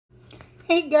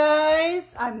Hey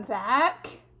guys, I'm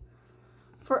back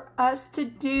for us to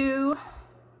do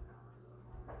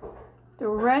the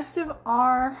rest of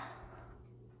our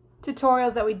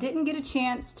tutorials that we didn't get a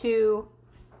chance to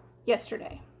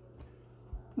yesterday.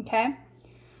 Okay,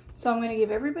 so I'm going to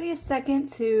give everybody a second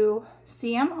to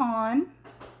see I'm on.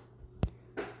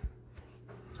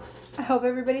 I hope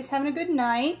everybody's having a good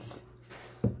night.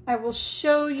 I will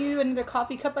show you another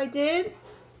coffee cup I did.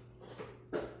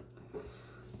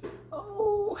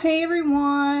 Oh, hey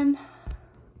everyone.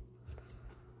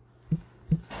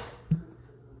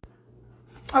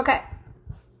 Okay.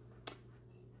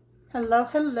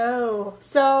 Hello.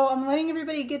 So I'm letting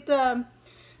everybody get the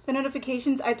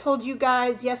notifications. I told you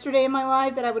guys yesterday in my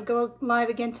live that I would go live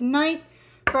again tonight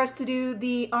for us to do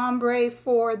the ombre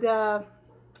for the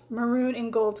maroon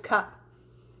and gold cup.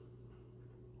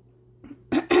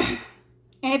 And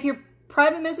if you're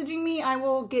private messaging me, I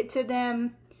will get to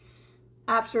them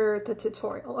after the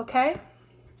tutorial, okay?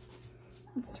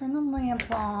 Let's turn the lamp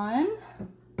on.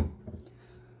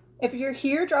 If you're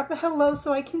here, drop a hello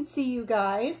so I can see you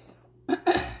guys.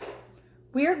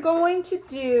 We're going to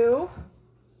do,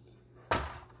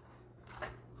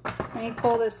 let me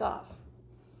pull this off.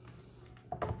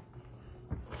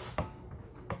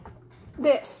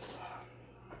 This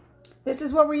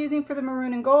is what we're using for the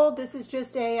maroon and gold. This is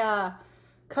just a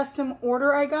custom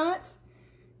order I got.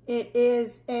 It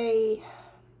is a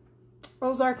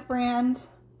Ozark brand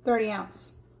 30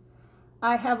 ounce.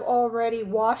 I have already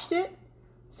washed it,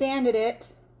 sanded it,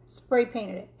 spray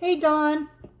painted it. Hey Dawn.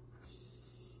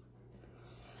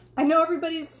 I know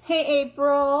everybody's, hey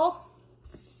April.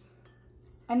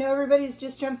 I know everybody's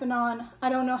just jumping on. I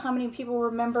don't know how many people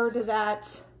remembered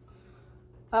that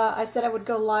I said I would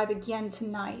go live again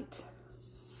tonight.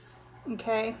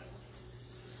 Okay.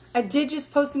 I did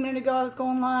just post a minute ago I was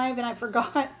going live and I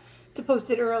forgot to post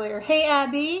it earlier. Hey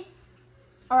Abby.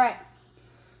 All right.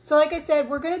 So like I said,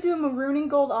 we're going to do a maroon and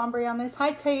gold ombre on this.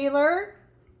 Hi Taylor.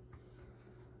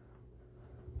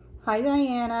 Hi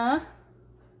Diana.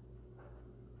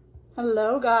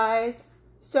 Hello guys.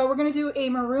 So we're going to do a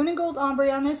maroon and gold ombre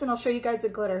on this and I'll show you guys the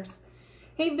glitters.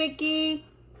 Hey Vicky.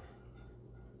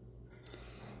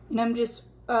 And I'm just,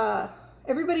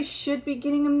 everybody should be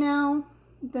getting them now,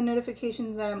 the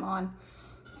notifications that I'm on.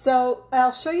 So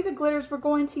I'll show you the glitters we're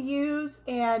going to use,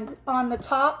 and on the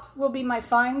top will be my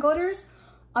fine glitters.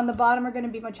 On the bottom are going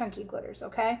to be my chunky glitters,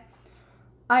 okay?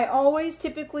 I always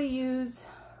typically use,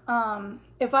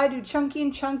 if I do chunky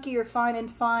and chunky or fine and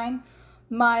fine,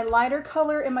 my lighter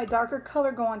color and my darker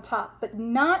color go on top, but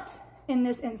not in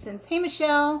this instance. Hey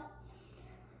Michelle.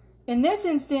 In this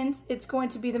instance, it's going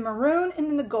to be the maroon and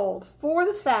then the gold. For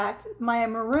the fact, my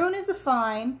maroon is a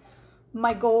fine,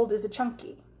 my gold is a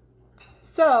chunky.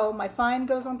 So, my fine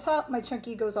goes on top, my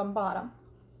chunky goes on bottom.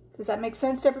 Does that make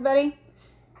sense to everybody?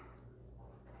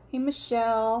 Hey,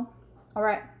 Michelle. All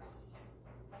right.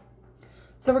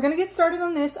 So, we're going to get started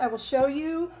on this. I will show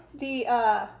you the,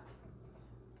 I'm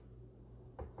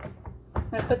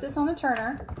going to put this on the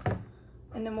turner,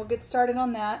 and then we'll get started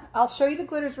on that. I'll show you the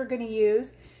glitters we're going to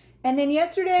use. And then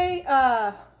yesterday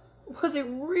was a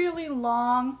really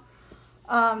long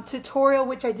tutorial,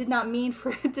 which I did not mean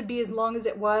for it to be as long as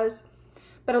it was.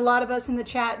 But a lot of us in the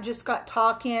chat just got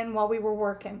talking while we were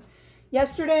working.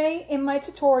 Yesterday in my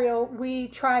tutorial, we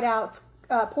tried out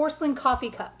porcelain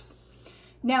coffee cups.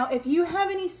 Now, if you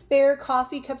have any spare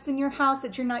coffee cups in your house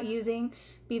that you're not using,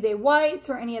 be they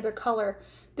whites or any other color,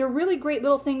 they're really great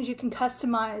little things you can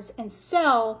customize and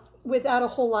sell without a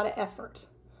whole lot of effort.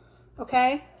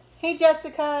 Okay? Hey,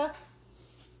 Jessica.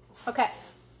 Okay.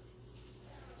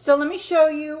 So let me show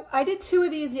you. I did 2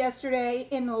 of these yesterday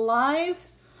in the live.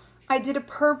 I did a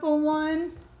purple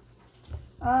one.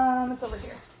 It's over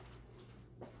here.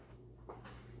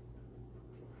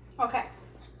 Okay.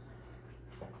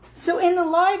 So in the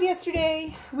live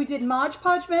yesterday, we did Mod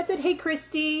Podge method. Hey,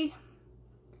 Christy.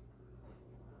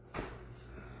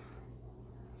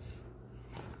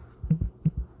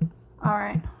 All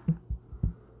right.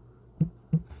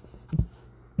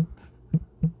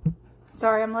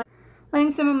 Sorry, I'm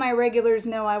letting some of my regulars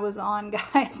know I was on,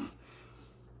 guys.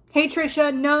 Hey,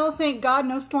 Trisha. No, thank God,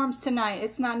 no storms tonight.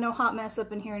 It's not no hot mess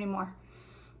up in here anymore.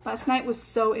 Last night was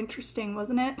so interesting,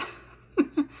 wasn't it?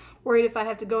 Worried if I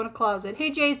have to go in a closet.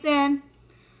 Hey, Jason.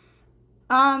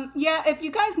 Yeah, if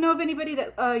you guys know of anybody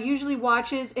that usually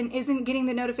watches and isn't getting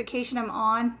the notification I'm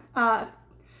on,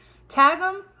 tag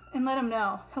them and let them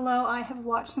know. Hello, I have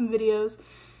watched some videos,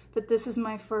 but this is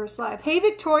my first live. Hey,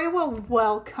 Victoria. Well,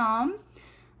 welcome.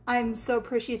 I'm so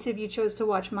appreciative you chose to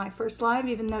watch my first live,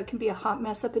 even though it can be a hot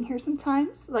mess up in here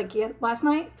sometimes, like last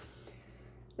night.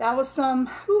 That was some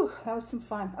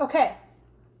fun. Okay,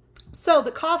 So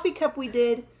the coffee cup we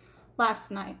did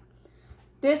last night.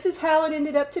 This is how it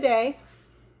ended up today.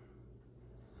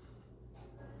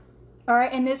 All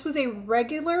right, and this was a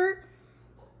regular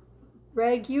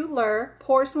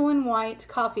porcelain white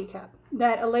coffee cup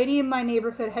that a lady in my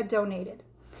neighborhood had donated.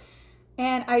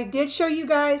 And I did show you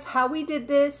guys how we did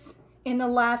this in the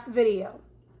last video.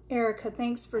 Erica,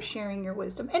 thanks for sharing your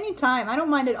wisdom. Anytime, I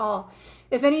don't mind at all.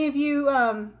 If any of you,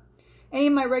 any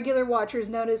of my regular watchers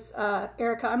notice,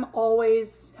 Erica, I'm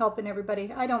always helping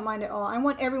everybody. I don't mind at all. I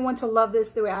want everyone to love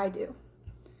this the way I do.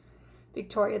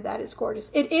 Victoria, that is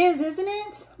gorgeous. It is, isn't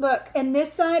it? Look, and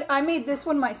this side, I made this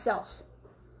one myself.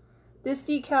 This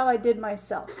decal I did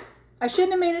myself. I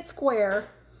shouldn't have made it square,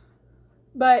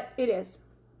 but it is.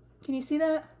 Can you see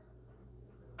that?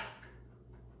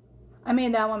 I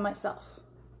made that one myself.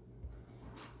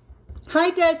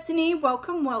 Hi, Destiny.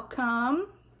 Welcome, welcome.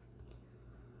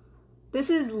 This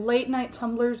is late night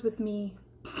tumblers with me.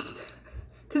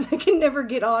 Because I can never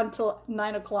get on till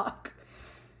 9 o'clock.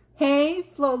 Hey,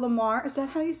 Flo Lamar. Is that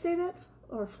how you say that?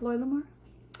 Or Floyd Lamar?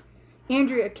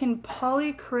 Andrea, can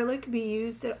polyacrylic be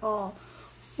used at all?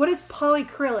 What is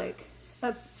polyacrylic?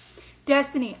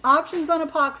 Destiny, options on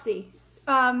epoxy.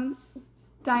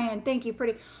 Diane, thank you,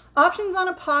 pretty. Options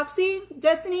on epoxy,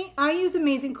 Destiny, I use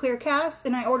Amazing Clear Cast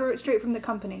and I order it straight from the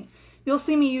company. You'll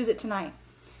see me use it tonight.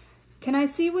 Can I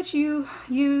see what you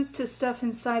use to stuff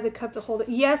inside the cup to hold it?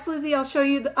 Yes, Lizzie, I'll show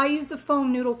you. I use the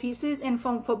foam noodle pieces and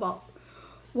foam footballs.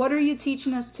 What are you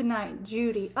teaching us tonight,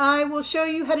 Judy? I will show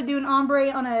you how to do an ombre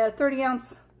on a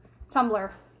 30-ounce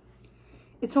tumbler.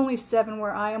 It's only 7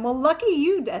 where I am. Well, lucky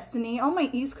you, Destiny. All my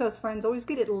East Coast friends always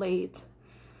get it late.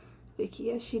 Vicky,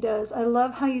 yes, she does. I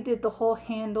love how you did the whole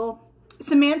handle.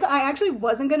 Samantha, I actually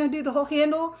wasn't going to do the whole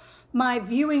handle. My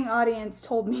viewing audience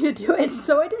told me to do it,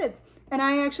 so I did. And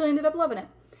I actually ended up loving it.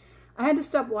 I had to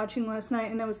stop watching last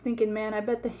night and I was thinking, man, I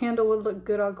bet the handle would look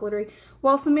good all glittery.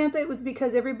 Well, Samantha, it was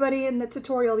because everybody in the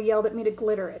tutorial yelled at me to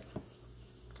glitter it.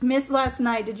 Missed last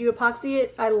night. Did you epoxy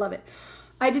it? I love it.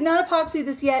 I did not epoxy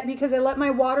this yet because I let my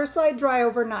water slide dry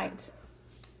overnight.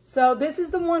 So this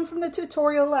is the one from the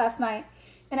tutorial last night.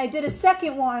 And I did a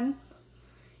second one.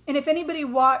 And if anybody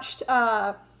watched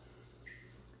last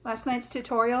night's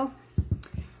tutorial,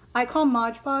 I call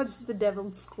Mod Podge the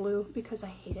devil's glue because I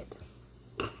hate it.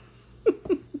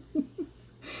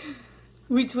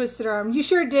 We twisted our arm. You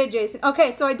sure did, Jason.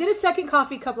 Okay, so I did a second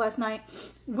coffee cup last night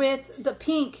with the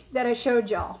pink that I showed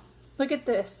y'all. Look at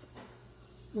this.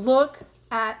 Look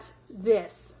at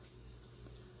this.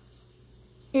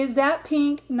 Is that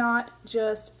pink not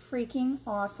just freaking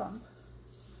awesome?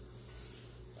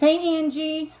 Hey,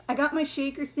 Angie. I got my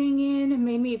shaker thing in and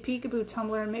made me a peekaboo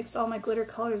tumbler and mixed all my glitter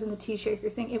colors in the tea shaker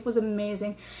thing. It was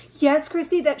amazing. Yes,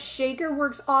 Christy, that shaker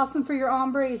works awesome for your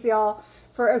ombres, y'all.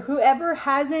 For whoever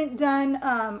hasn't done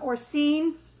or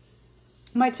seen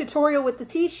my tutorial with the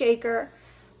tea shaker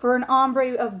for an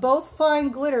ombre of both fine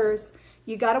glitters,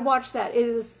 you got to watch that. It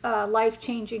is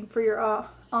life-changing for your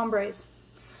ombres.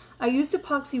 I used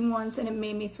epoxy once and it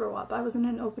made me throw up. I was in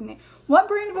an open name. What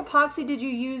brand of epoxy did you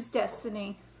use,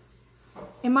 Destiny?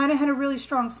 It might have had a really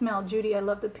strong smell. Judy, I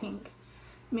love the pink.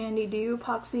 Mandy, do you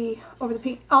epoxy over the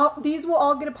pink? These will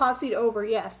all get epoxied over,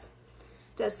 yes.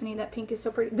 Destiny, that pink is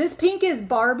so pretty. This pink is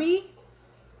Barbie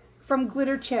from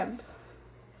Glitter Chimp.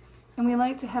 And we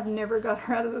like to have never got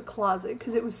her out of the closet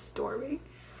because it was stormy.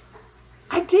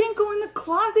 I didn't go in the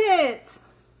closet.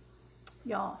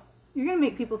 Y'all, you're going to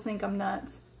make people think I'm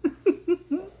nuts.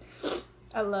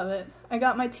 I love it. I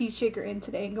got my tea shaker in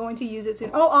today and going to use it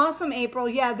soon. Oh, awesome, April.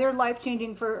 Yeah, they're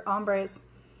life-changing for ombres.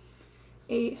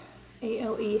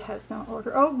 ALE has no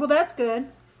order. Oh, well, that's good.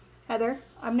 Heather,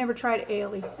 I've never tried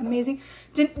ALE. Amazing.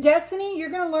 Destiny, you're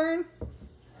going to learn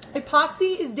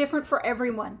epoxy is different for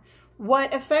everyone.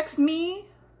 What affects me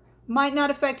might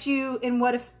not affect you, and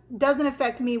what doesn't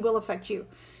affect me will affect you.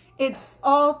 It's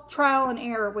all trial and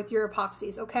error with your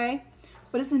epoxies, okay?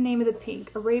 What is the name of the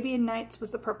pink? Arabian Nights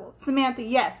was the purple. Samantha,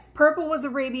 yes. Purple was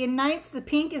Arabian Nights. The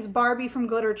pink is Barbie from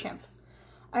Glitter Chimp.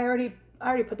 I already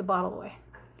put the bottle away.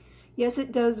 Yes,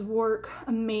 it does work.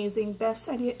 Amazing. Best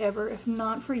idea ever. If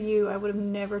not for you, I would have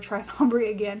never tried ombre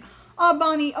again. Oh,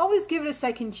 Bonnie, always give it a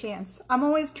second chance. I'm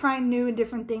always trying new and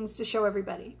different things to show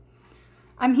everybody.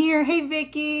 I'm here. Hey,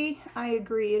 Vicky. I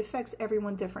agree. It affects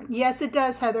everyone different. Yes, it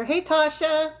does, Heather. Hey,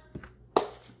 Tasha.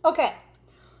 Okay.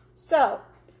 So,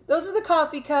 those are the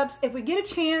coffee cups. If we get a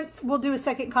chance, we'll do a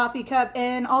second coffee cup.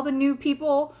 And all the new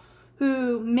people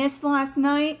who missed last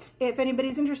night, if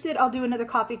anybody's interested, I'll do another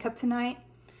coffee cup tonight.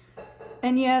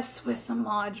 And yes, with the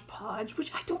Mod Podge,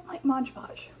 which I don't like Mod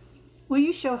Podge. Will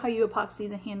you show how you epoxy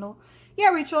the handle? Yeah,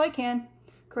 Rachel, I can.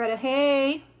 Coretta,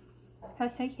 hey.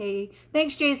 Hey, hey, hey.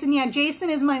 Thanks, Jason. Yeah, Jason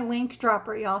is my link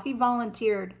dropper, y'all. He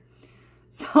volunteered.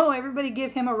 So everybody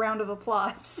give him a round of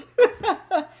applause.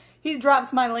 He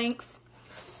drops my links.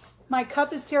 My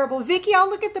cup is terrible. Vicky, I'll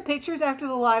look at the pictures after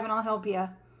the live and I'll help you.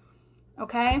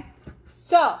 Okay?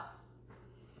 So,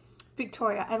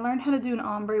 Victoria, I learned how to do an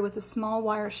ombre with a small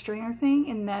wire strainer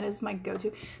thing, and that is my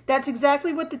go-to. That's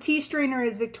exactly what the tea strainer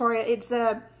is, Victoria. It's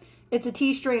a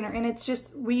tea strainer, and it's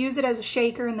just, we use it as a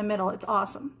shaker in the middle. It's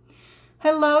awesome.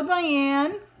 Hello,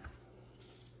 Diane.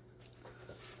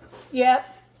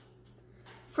 Yep.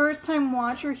 First time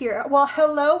watcher here. Well,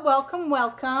 hello, welcome,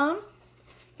 welcome.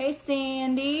 Hey,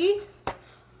 Sandy.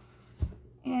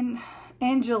 And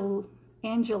Angela.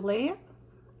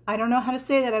 I don't know how to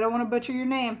say that. I don't want to butcher your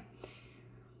name.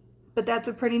 But that's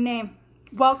a pretty name.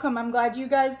 Welcome. I'm glad you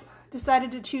guys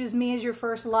decided to choose me as your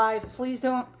first live. Please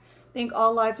don't think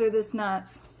all lives are this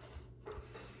nuts.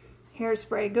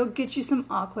 Hairspray. Go get you some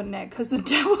Aqua Net because the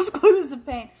devil's glue is a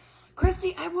pain.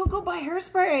 Christy, I will go buy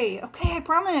hairspray. Okay, I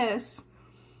promise.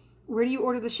 Where do you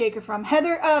order the shaker from?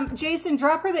 Heather, Jason,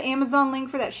 drop her the Amazon link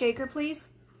for that shaker, please.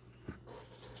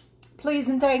 Please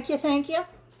and thank you, thank you.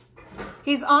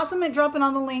 He's awesome at dropping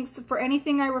all the links for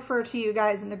anything I refer to you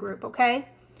guys in the group, okay?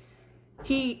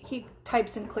 He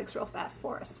types and clicks real fast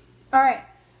for us. All right.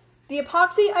 The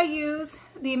epoxy I use,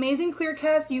 the Amazing Clear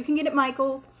Cast, you can get at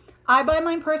Michael's. I buy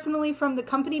mine personally from the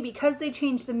company because they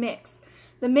changed the mix.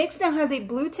 The mix now has a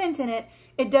blue tint in it.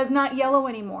 It does not yellow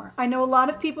anymore. I know a lot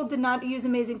of people did not use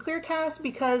Amazing Clear Cast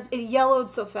because it yellowed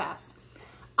so fast.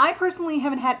 I personally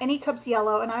haven't had any cups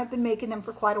yellow, and I've been making them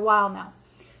for quite a while now.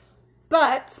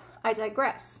 But I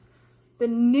digress. The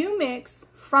new mix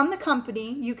from the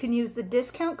company, you can use the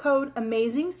discount code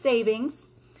Amazing Savings,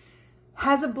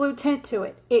 has a blue tint to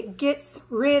it. It gets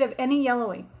rid of any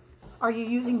yellowing. Are you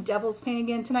using devil's paint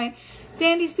again tonight?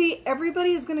 Sandy, see,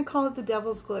 everybody is going to call it the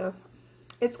devil's glue.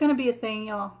 It's going to be a thing,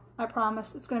 y'all. I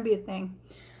promise. It's going to be a thing.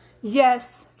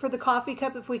 Yes, for the coffee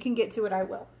cup, if we can get to it, I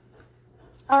will.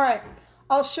 All right.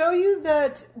 I'll show you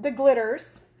the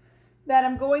glitters that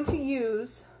I'm going to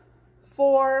use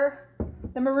for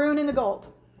the maroon and the gold.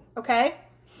 Okay?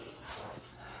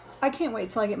 I can't wait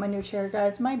till I get my new chair,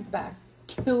 guys. My back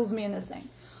kills me in this thing.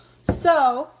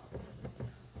 So,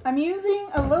 I'm using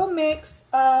a little mix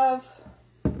of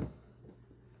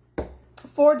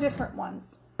 4 different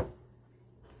ones.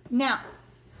 Now,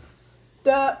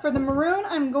 for the maroon,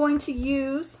 I'm going to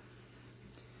use,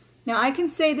 now I can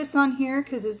say this on here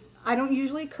because I don't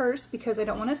usually curse because I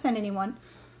don't want to offend anyone,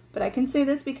 but I can say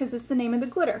this because it's the name of the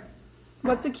glitter.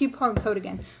 What's the coupon code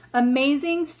again?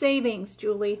 Amazing Savings,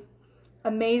 Julie.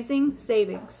 Amazing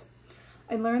Savings.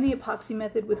 I learned the epoxy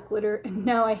method with glitter, and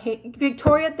now I hate...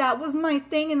 Victoria, that was my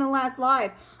thing in the last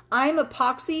live. I'm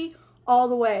epoxy all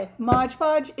the way. Mod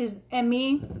Podge is... and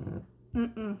me,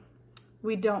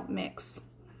 we don't mix.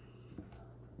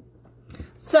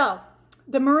 So,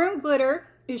 the maroon glitter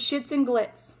is Shits and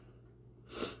Glitz.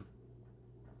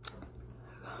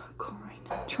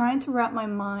 Trying to wrap my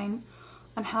mind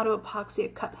on how to epoxy a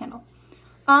cup handle.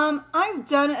 I've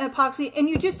done epoxy, and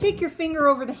you just take your finger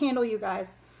over the handle, you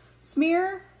guys.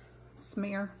 Smear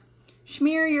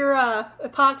your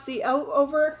epoxy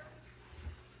over,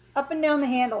 up and down the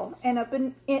handle, and up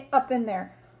in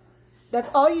there.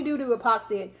 That's all you do to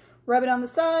epoxy it. Rub it on the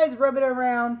sides, rub it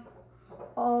around,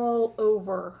 all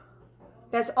over.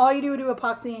 That's all you do to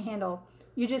epoxy a handle.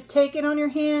 You just take it on your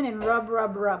hand and rub,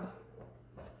 rub, rub.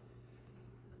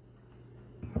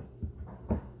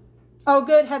 Oh,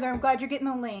 good, Heather. I'm glad you're getting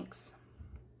the links.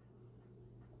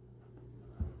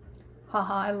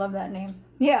 Haha, I love that name.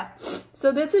 Yeah.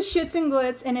 So this is Shits and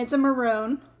Glitz, and it's a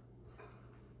maroon.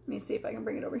 Let me see if I can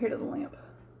bring it over here to the lamp.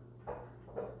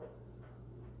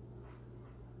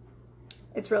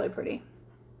 It's really pretty.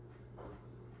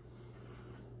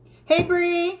 Hey,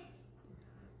 Bree.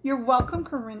 You're welcome,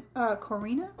 Corina.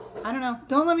 I don't know.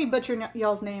 Don't let me butcher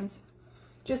y'all's names.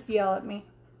 Just yell at me.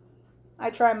 I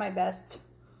try my best.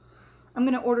 I'm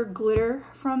gonna order glitter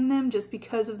from them just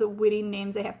because of the witty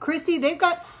names they have. Chrissy, they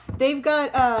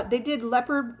did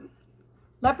leopard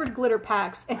glitter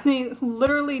packs, and they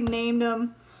literally named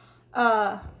them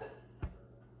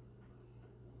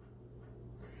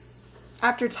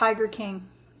after Tiger King.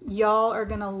 Y'all are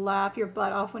gonna laugh your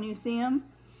butt off when you see them.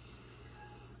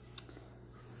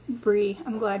 Bree,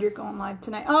 I'm glad you're going live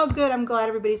tonight. Oh, good. I'm glad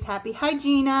everybody's happy. Hi,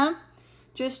 Gina.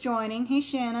 Just joining. Hey,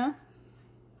 Shanna.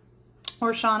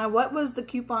 Or Shauna, what was the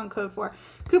coupon code for?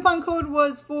 Coupon code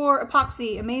was for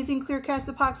epoxy. Amazing Clear Cast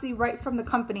epoxy right from the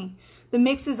company. The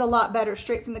mix is a lot better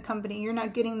straight from the company. You're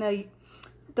not getting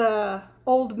the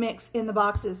old mix in the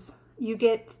boxes. You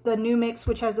get the new mix,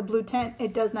 which has a blue tint.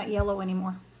 It does not yellow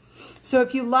anymore. So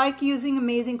if you like using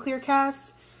Amazing Clear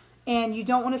Casts and you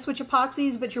don't want to switch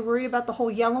epoxies, but you're worried about the whole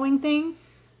yellowing thing,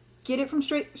 get it from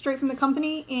straight from the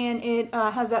company, and it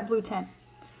has that blue tint.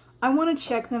 I want to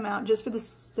check them out just for the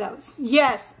sales.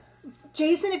 Yes,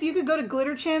 Jason, if you could go to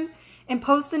Glitter Chim and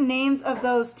post the names of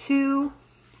those two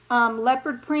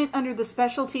leopard print under the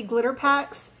specialty glitter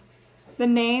packs, the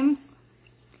names.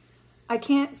 I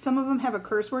can't, some of them have a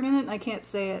curse word in it and I can't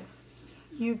say it.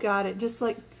 You got it. Just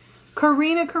like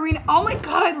Karina. Oh my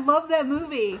God, I love that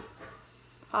movie.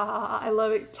 I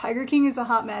love it. Tiger King is a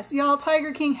hot mess. Y'all,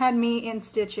 Tiger King had me in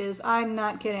stitches. I'm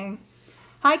not kidding.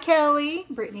 Hi, Kelly.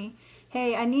 Brittany.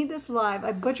 Hey, I need this live.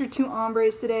 I butchered 2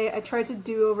 ombres today. I tried to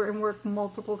do over and work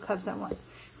multiple cups at once.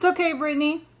 It's okay,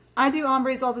 Brittany. I do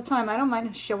ombres all the time. I don't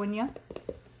mind showing you.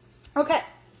 Okay.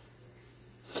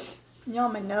 Y'all,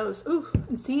 my nose. Ooh,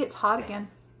 and see, it's hot again.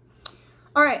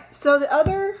 All right, so the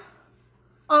other...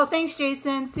 Oh, thanks,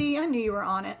 Jason. See, I knew you were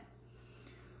on it.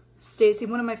 Stacy,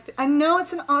 one of my... I know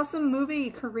it's an awesome movie,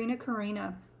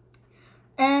 Karina.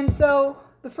 And so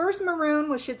the first maroon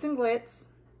was Shits and Glitz.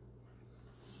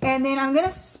 And then I'm going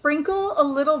to sprinkle a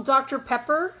little Dr.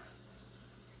 Pepper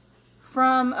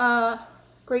from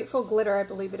Grateful Glitter, I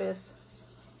believe it is.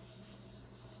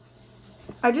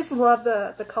 I just love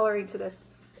the coloring to this.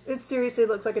 It seriously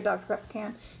looks like a Dr. Pepper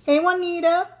can. Hey,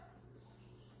 Juanita.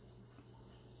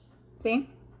 See?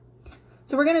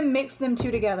 So we're going to mix them two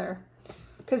together.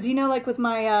 Because, you know, like with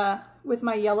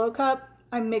my yellow cup,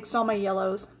 I mixed all my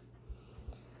yellows.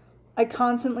 I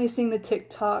constantly sing the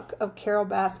TikTok of Carol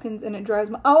Baskins and it drives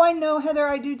my... Oh, I know, Heather,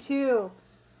 I do too.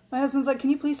 My husband's like, can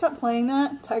you please stop playing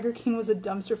that? Tiger King was a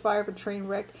dumpster fire of a train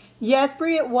wreck. Yes,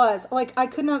 Brie, it was. Like, I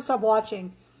could not stop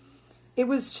watching. It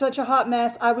was such a hot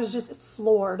mess. I was just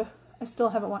floored. I still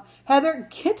haven't watched. Heather,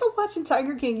 get to watching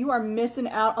Tiger King. You are missing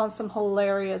out on some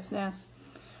hilariousness.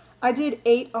 I did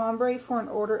 8 ombre for an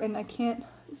order and I can't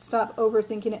stop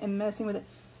overthinking it and messing with it.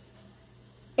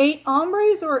 8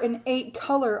 ombres or an 8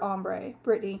 color ombre,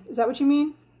 Brittany? Is that what you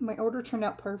mean? My order turned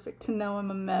out perfect. To know I'm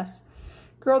a mess.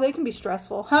 Girl, they can be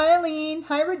stressful. Hi, Eileen.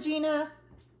 Hi, Regina.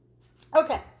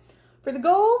 Okay. For the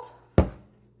gold,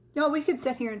 y'all, we could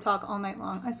sit here and talk all night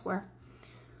long, I swear.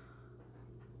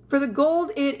 For the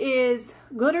gold, it is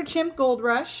Glitter Chimp Gold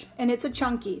Rush, and it's a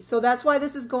chunky. So that's why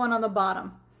this is going on the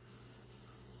bottom.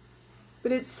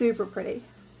 But it's super pretty.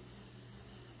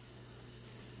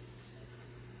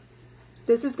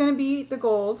 This is going to be the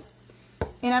gold.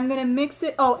 And I'm going to mix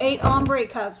it. Oh, 8 ombre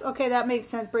cups. Okay, that makes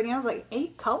sense, Brittany. I was like,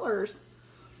 8 colors?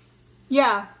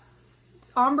 Yeah.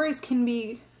 Ombres can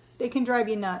be, they can drive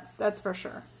you nuts. That's for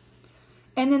sure.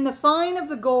 And then the fine of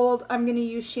the gold, I'm going to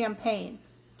use champagne.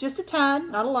 Just a tad,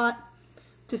 not a lot,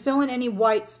 to fill in any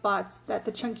white spots that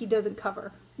the chunky doesn't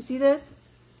cover. You see this?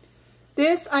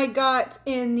 This I got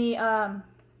in the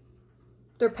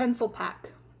their pencil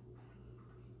pack.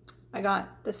 I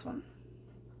got this one.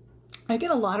 I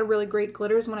get a lot of really great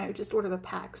glitters when I just order the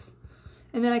packs.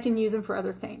 And then I can use them for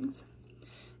other things.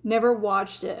 Never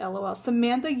watched it, LOL.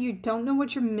 Samantha, you don't know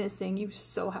what you're missing. You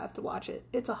so have to watch it.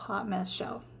 It's a hot mess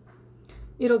show.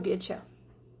 It'll get you.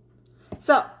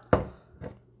 So,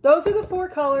 those are the 4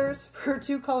 colors for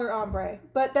 2 color ombre.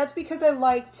 But that's because I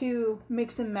like to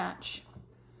mix and match.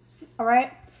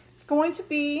 Alright? It's going to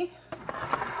be...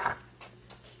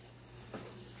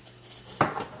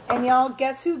 And y'all,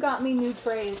 guess who got me new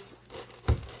trays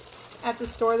at the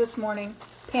store this morning?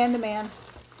 Panda Man.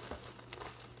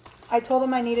 I told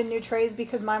him I needed new trays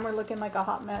because mine were looking like a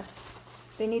hot mess.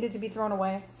 They needed to be thrown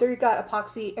away. They've got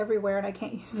epoxy everywhere and I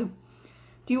can't use them.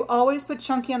 Do you always put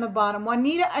chunky on the bottom?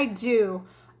 Juanita, I do.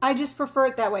 I just prefer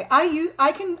it that way.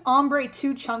 I can ombre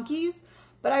 2 chunkies,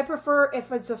 but I prefer if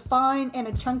it's a fine and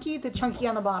a chunky, the chunky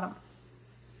on the bottom.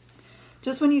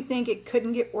 Just when you think it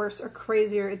couldn't get worse or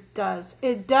crazier, it does.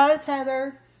 It does,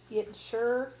 Heather. It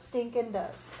sure stinking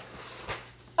does.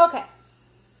 Okay.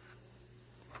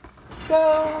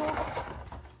 So,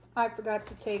 I forgot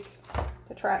to take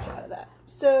the trash out of that.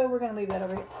 So, we're going to leave that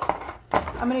over here.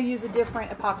 I'm going to use a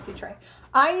different epoxy tray.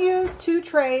 I use 2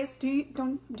 trays. Do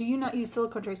you not use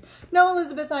silicone trays? No,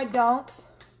 Elizabeth, I don't.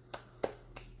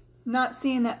 Not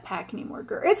seeing that pack anymore,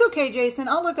 girl. It's okay, Jason.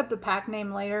 I'll look up the pack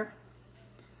name later.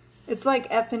 It's like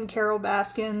F and Carol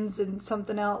Baskins and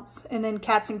something else. And then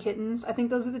Cats and Kittens. I think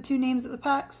those are the 2 names of the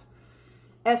packs.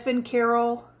 F and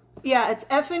Carol. Yeah, it's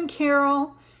F and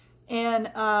Carol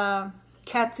and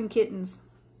Cats and Kittens.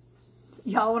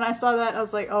 Y'all, when I saw that, I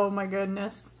was like, oh my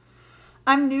goodness.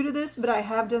 I'm new to this, but I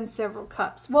have done several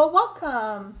cups. Well,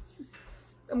 welcome.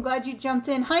 I'm glad you jumped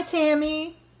in. Hi,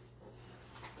 Tammy.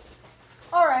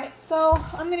 All right, so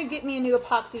I'm going to get me a new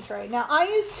epoxy tray. Now, I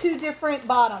use 2 different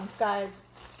bottoms, guys.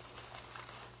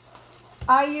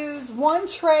 I use one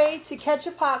tray to catch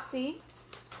epoxy,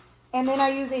 and then I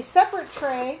use a separate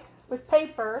tray with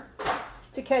paper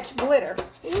to catch glitter.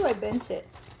 Ooh, I bent it.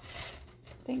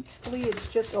 Thankfully, it's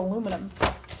just aluminum.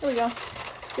 There we go.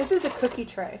 This is a cookie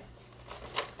tray.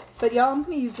 But y'all, I'm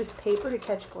going to use this paper to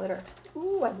catch glitter.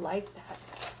 Ooh, I like that.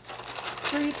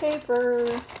 Free paper.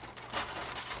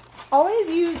 Always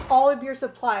use all of your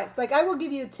supplies. Like, I will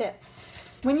give you a tip.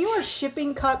 When you are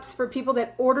shipping cups for people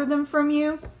that order them from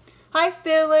you. Hi,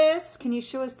 Phyllis. Can you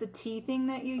show us the tea thing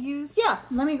that you use? Yeah,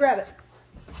 let me grab it.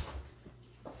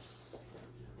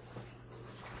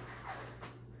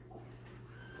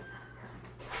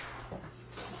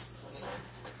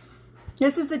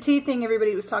 This is the tea thing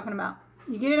everybody was talking about.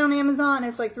 You get it on Amazon,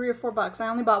 it's like $3 or $4. I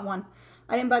only bought one.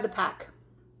 I didn't buy the pack.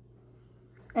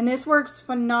 And this works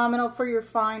phenomenal for your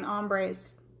fine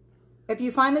ombres. If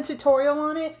you find the tutorial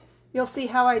on it, you'll see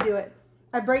how I do it.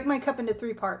 I break my cup into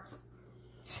 3 parts.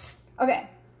 Okay.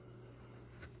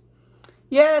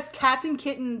 Yes, cats and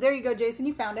kittens. There you go, Jason.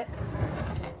 You found it.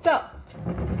 So,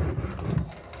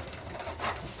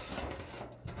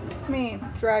 let me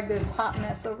drag this hot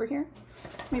mess over here.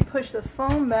 Let me push the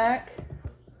foam back.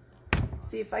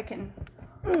 See if I can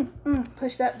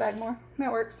push that back more.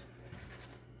 That works.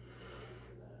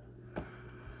 I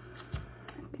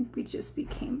think we just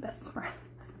became best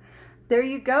friends. There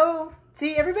you go.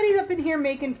 See, everybody's up in here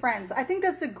making friends. I think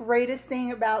that's the greatest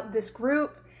thing about this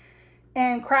group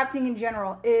and crafting in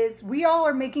general is we all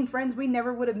are making friends we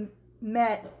never would have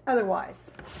met otherwise.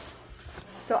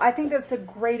 So I think that's the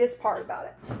greatest part about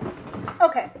it.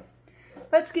 Okay,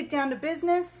 let's get down to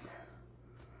business.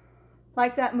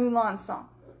 Like that Mulan song.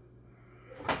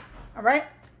 All right?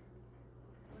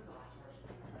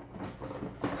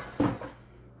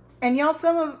 And y'all,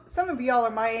 some of y'all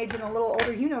are my age and a little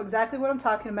older. You know exactly what I'm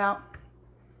talking about.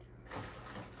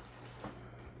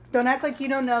 Don't act like you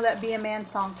don't know that Be a Man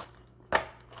song.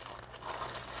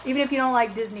 Even if you don't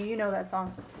like Disney, you know that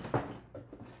song.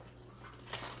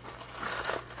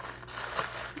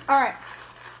 All right.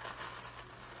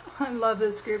 I love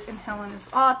this group, and Helen is...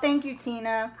 Oh, thank you,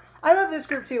 Tina. I love this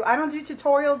group, too. I don't do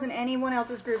tutorials in anyone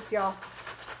else's groups, y'all.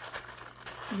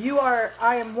 You are...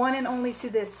 I am one and only to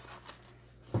this.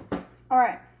 All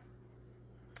right.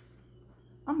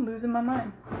 I'm losing my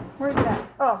mind. Where is it at?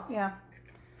 Oh, yeah.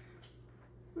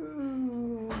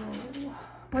 Ooh.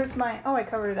 Where's my... Oh, I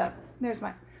covered it up. There's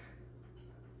mine.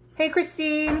 Hey,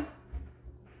 Christine.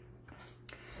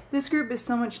 This group is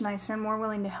so much nicer and more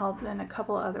willing to help than a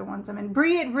couple of other ones I'm in.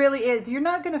 Bree, it really is. You're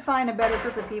not going to find a better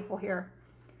group of people here.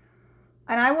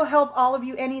 And I will help all of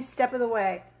you any step of the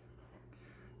way.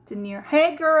 Denier.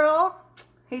 Hey, girl.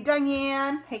 Hey,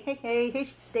 Diane. Hey, hey, hey. Hey,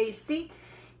 Stacy.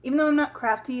 Even though I'm not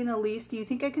crafty in the least, do you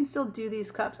think I can still do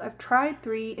these cups? I've tried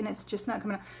 3 and it's just not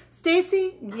coming out.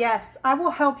 Stacy, yes. I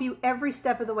will help you every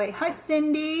step of the way. Hi,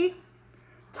 Cindy.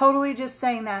 Totally just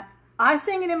saying that. I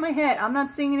sang it in my head. I'm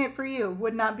not singing it for you.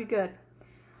 Would not be good.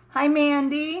 Hi,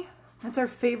 Mandy. That's our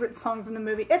favorite song from the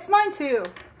movie. It's mine too.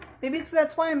 Maybe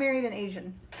that's why I married an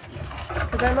Asian.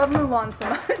 Because I love Mulan so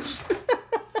much.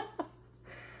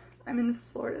 I'm in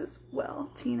Florida as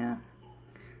well, Tina.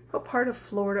 What part of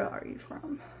Florida are you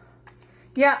from?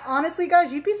 Yeah, honestly,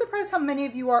 guys, you'd be surprised how many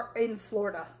of you are in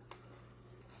Florida.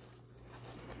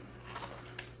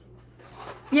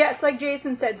 Yes, like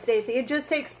Jason said, Stacy, it just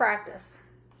takes practice.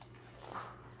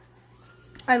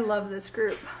 I love this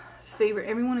group. Favorite.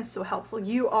 Everyone is so helpful.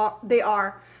 They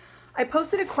are. I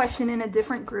posted a question in a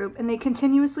different group and they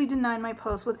continuously denied my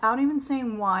post without even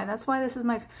saying why. That's why this is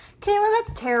my... Kayla,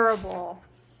 that's terrible.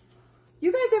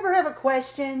 You guys ever have a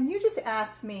question? You just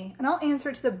ask me and I'll answer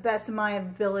it to the best of my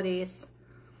abilities.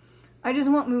 I just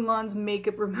want Mulan's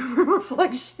makeup remover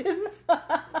reflection.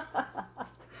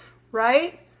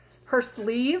 Right? Her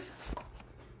sleeve.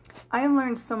 I have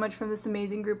learned so much from this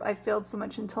amazing group. I failed so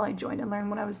much until I joined and learned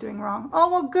what I was doing wrong. Oh,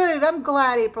 well, good. I'm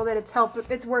glad, April, that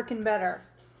it's working better.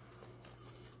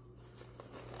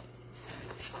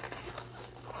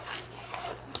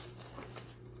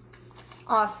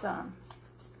 Awesome.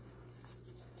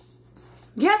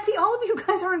 Yeah, see, all of you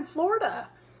guys are in Florida.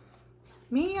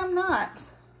 Me, I'm not.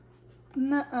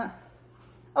 Nuh-uh.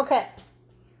 Okay.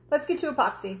 Let's get to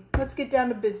epoxy. Let's get down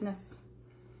to business.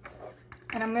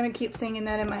 And I'm going to keep singing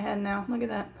that in my head now. Look at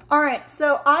that. All right,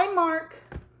 so I mark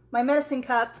my medicine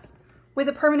cups with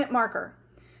a permanent marker.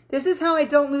 This is how I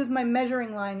don't lose my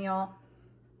measuring line, y'all.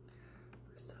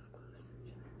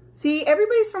 See,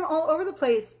 everybody's from all over the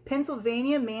place.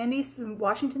 Pennsylvania, Mandy,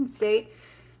 Washington State.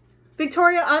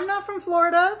 Victoria, I'm not from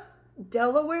Florida.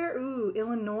 Delaware, ooh,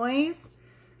 Illinois.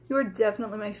 You are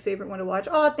definitely my favorite one to watch.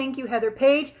 Oh, thank you, Heather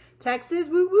Page. Texas,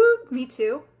 woo woo. Me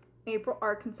too. April,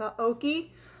 Arkansas,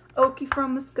 Okie. Okie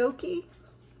from Muskogee.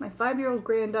 My 5-year-old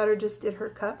granddaughter just did her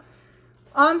cup.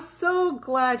 I'm so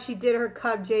glad she did her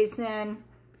cup, Jason.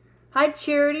 Hi,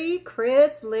 Charity,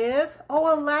 Chris, Liv.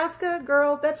 Oh, Alaska,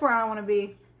 girl, that's where I want to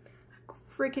be.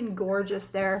 Freaking gorgeous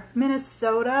there.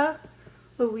 Minnesota,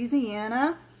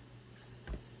 Louisiana,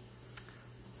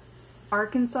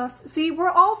 Arkansas. See, we're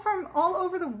all from all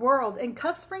over the world, and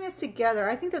cups bring us together.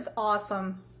 I think that's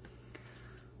awesome.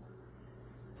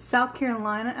 South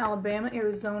Carolina, Alabama,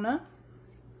 Arizona,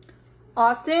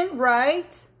 Austin,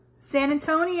 right? San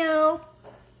Antonio,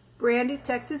 Brandy,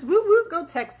 Texas. Woo woo, go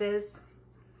Texas.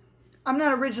 I'm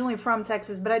not originally from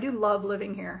Texas, but I do love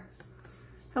living here.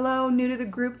 Hello, new to the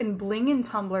group, and blingin'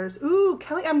 tumblers. Ooh,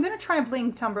 Kelly, I'm gonna try a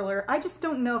bling tumbler. I just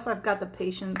don't know if I've got the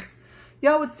patience.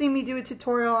 Y'all would see me do a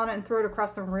tutorial on it and throw it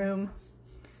across the room.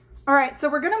 All right, so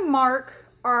we're gonna mark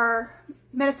our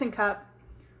medicine cup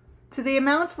to the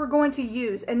amounts we're going to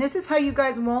use. And this is how you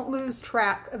guys won't lose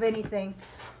track of anything.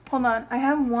 Hold on, I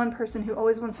have one person who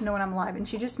always wants to know when I'm live, and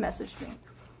she just messaged me.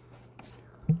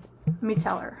 Let me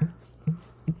tell her.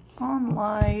 On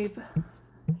live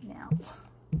now.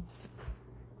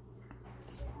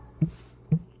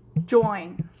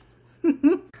 Join.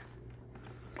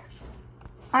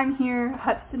 I'm here,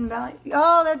 Hudson Valley.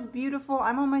 Oh, that's beautiful.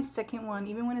 I'm on my second one,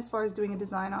 even when as far as doing a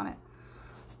design on it.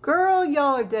 Girl,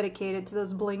 y'all are dedicated to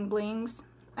those bling blings.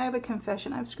 I have a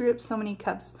confession. I've screwed up so many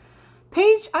cups.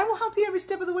 Paige, I will help you every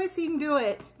step of the way so you can do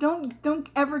it. Don't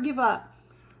ever give up.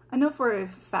 I know for a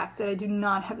fact that I do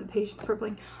not have the patience for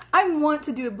bling. I want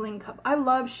to do a bling cup. I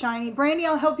love shiny. Brandy,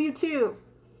 I'll help you too.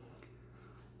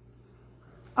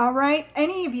 All right,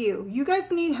 any of you guys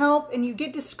need help and you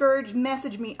get discouraged,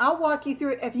 message me. I'll walk you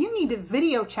through it. If you need to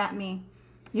video chat me,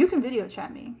 you can video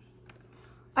chat me.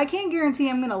 I can't guarantee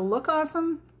I'm gonna look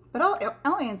awesome, but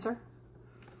I'll answer.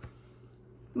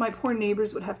 My poor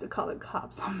neighbors would have to call the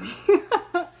cops on me.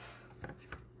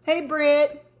 Hey,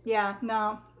 Britt. Yeah,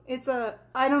 no,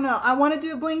 I don't know. I want to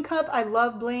do a bling cup. I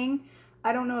love bling.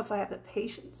 I don't know if I have the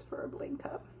patience for a bling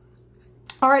cup.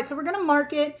 All right, so we're gonna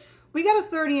mark it. We got a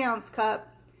 30-ounce cup.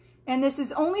 And this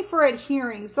is only for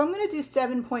adhering, so I'm going to do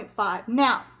 7.5.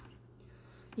 Now,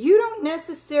 you don't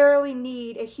necessarily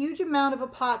need a huge amount of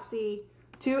epoxy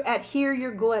to adhere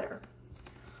your glitter.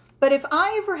 But if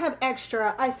I ever have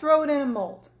extra, I throw it in a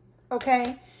mold,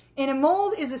 okay? And a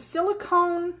mold is a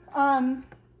silicone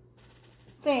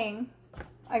thing.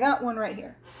 I got one right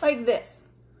here, like this.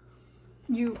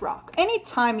 You rock.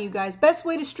 Anytime, you guys. Best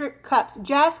way to strip cups.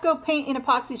 Jasco paint and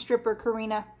epoxy stripper,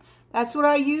 Karina. That's what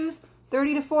I use.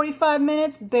 30 to 45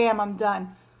 minutes, bam, I'm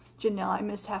done. Janelle, I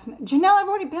missed half an hour. Janelle, I've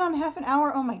already been on half an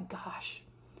hour. Oh my gosh.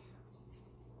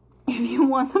 If you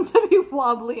want them to be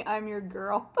wobbly, I'm your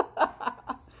girl.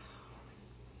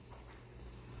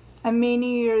 I may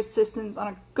need your assistance on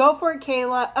a... Go for it,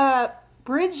 Kayla.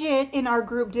 Bridget in our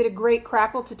group did a great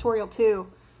crackle tutorial too.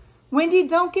 Wendy,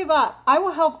 don't give up. I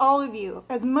will help all of you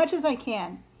as much as I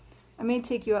can. I may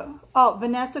take you up. Oh,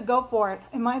 Vanessa, go for it.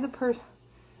 Am I the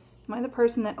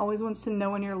person that always wants to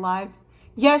know when you're live?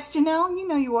 Yes, Janelle, you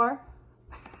know you are.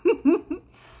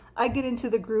 I get into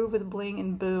the groove with bling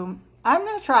and boom. I'm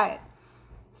going to try it.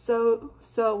 So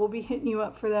we'll be hitting you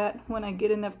up for that when I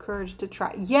get enough courage to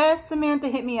try. Yes, Samantha,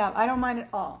 hit me up. I don't mind at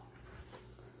all.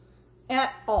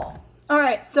 At all. All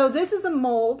right, so this is a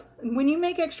mold. When you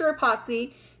make extra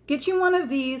epoxy, get you one of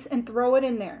these and throw it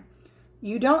in there.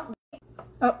 You don't...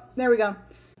 Oh, there we go.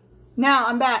 Now,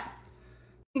 I'm back.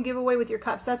 You can give away with your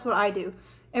cups. That's what I do.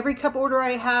 Every cup order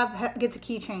I have gets a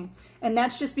keychain. And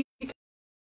that's just because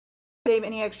I save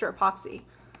any extra epoxy.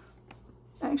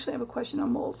 I actually have a question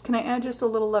on molds. Can I add just a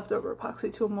little leftover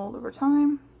epoxy to a mold over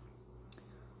time?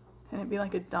 Can it be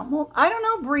like a dump mold? I don't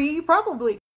know, Bree. You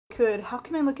probably could. How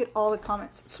can I look at all the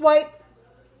comments? Swipe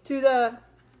to the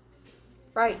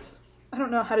right. I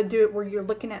don't know how to do it where you're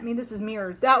looking at me. This is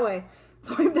mirrored. That way.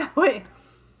 Swipe that way.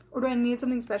 Or do I need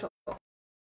something special?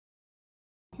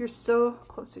 You're so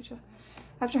close to each other.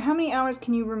 After how many hours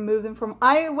can you remove them from?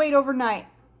 I wait overnight.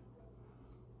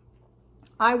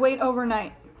 I wait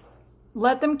overnight.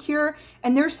 Let them cure,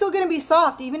 and they're still going to be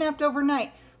soft even after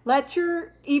overnight.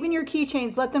 Even your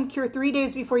keychains, let them cure 3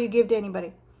 days before you give to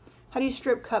anybody. How do you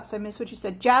strip cups? I missed what you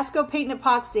said. Jasco paint and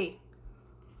epoxy.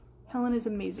 Helen is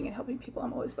amazing at helping people.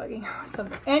 I'm always bugging her with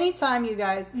something. Anytime, you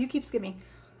guys. You keep skipping.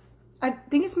 I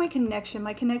think it's my connection.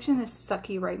 My connection is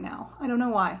sucky right now. I don't know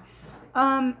why.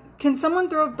 Can someone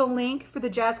throw up the link for the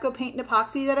Jasco paint and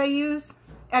epoxy that I use?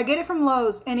 I get it from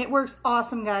Lowe's, and it works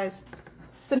awesome, guys.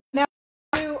 So now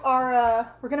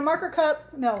we're going to mark our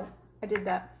cup. No, I did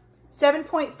that.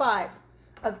 7.5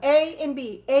 of A and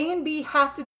B. A and B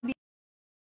have to be.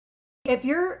 If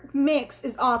your mix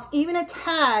is off even a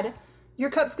tad, your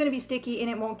cup's going to be sticky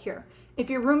and it won't cure. If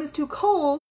your room is too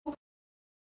cold, it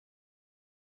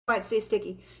might stay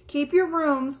sticky. Keep your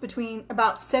rooms between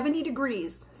about 70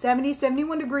 degrees, 70,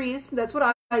 71 degrees. That's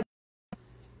what I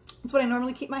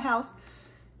normally keep my house.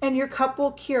 And your cup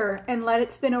will cure, and let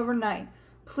it spin overnight.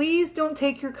 Please don't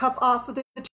take your cup off of the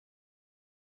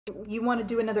you want to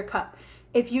do another cup.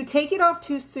 If you take it off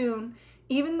too soon,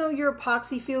 even though your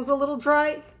epoxy feels a little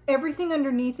dry, everything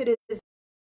underneath it is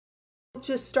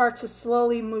just start to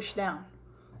slowly mush down.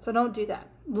 So don't do that.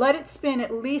 Let it spin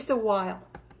at least a while.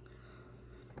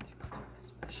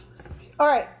 All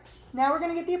right, now we're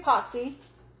going to get the epoxy.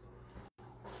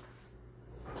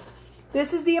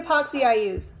 This is the epoxy I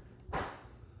use.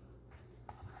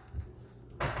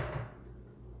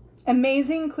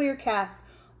 Amazing clear cast.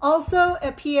 Also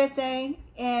a PSA,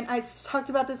 and I talked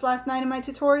about this last night in my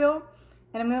tutorial,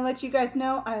 and I'm going to let you guys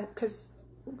know, because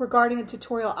regarding a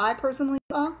tutorial I personally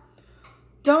saw,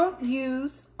 don't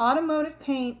use automotive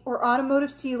paint or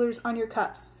automotive sealers on your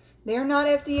cups. They are not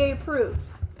FDA approved,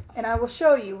 and I will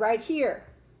show you right here.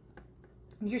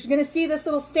 You're going to see this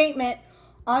little statement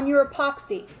on your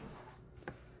epoxy.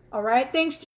 All right,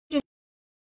 thanks. It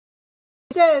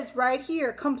says right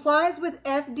here, complies with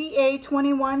FDA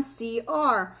 21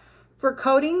 CR for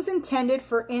coatings intended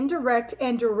for indirect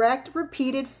and direct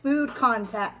repeated food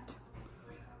contact.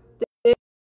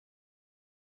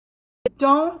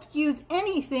 Don't use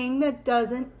anything that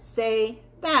doesn't say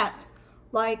that,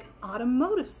 like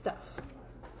automotive stuff.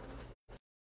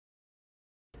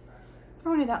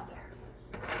 Throwing it out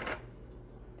there.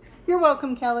 You're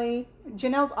welcome, Kelly.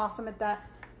 Janelle's awesome at that.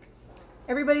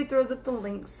 Everybody throws up the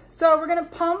links. So we're going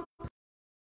to pump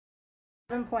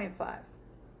 7.5.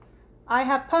 I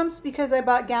have pumps because I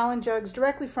bought gallon jugs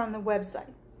directly from the website.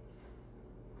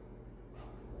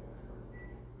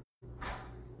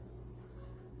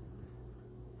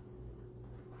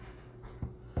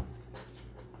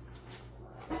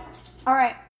 All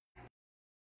right.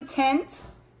 Tent.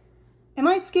 Am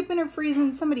I skipping or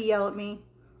freezing? Somebody yell at me.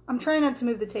 I'm trying not to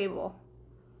move the table.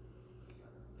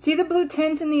 See the blue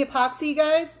tint in the epoxy,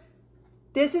 guys?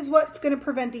 This is what's going to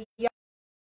prevent the yellow.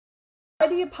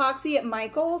 The epoxy at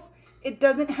Michael's, it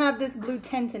doesn't have this blue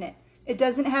tint in it. It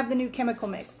doesn't have the new chemical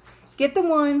mix. Get the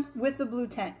one with the blue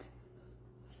tint.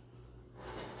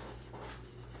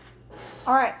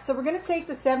 All right, so we're going to take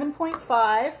the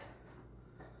 7.5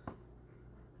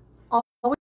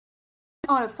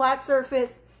 on a flat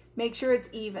surface. Make sure it's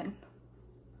even.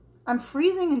 I'm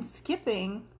freezing and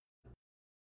skipping.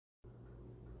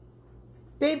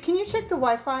 Babe, can you check the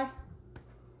Wi-Fi? Let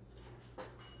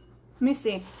me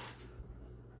see.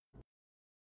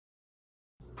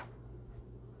 Let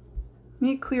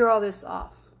me clear all this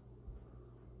off.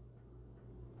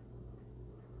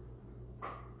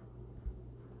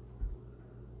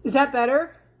 Is that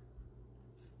better?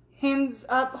 Hands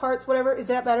up, hearts, whatever. Is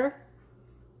that better?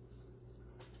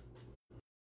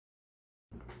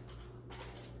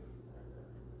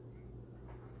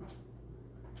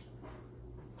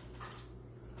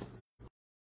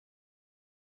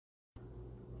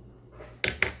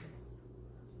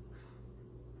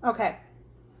 Okay.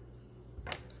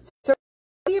 So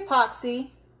the epoxy.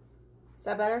 Is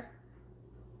that better?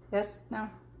 Yes? No?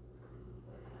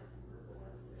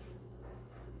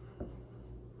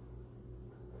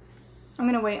 I'm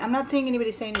going to wait. I'm not seeing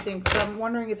anybody say anything, so I'm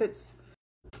wondering if it's...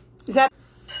 Is that...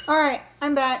 All right,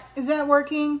 I'm back. Is that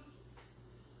working?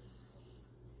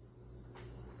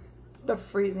 The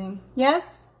freezing.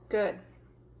 Yes? Good.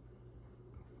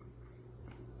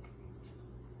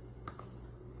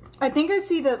 I think I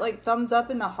see the like thumbs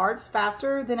up and the hearts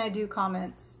faster than I do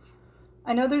comments.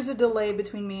 I know there's a delay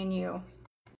between me and you.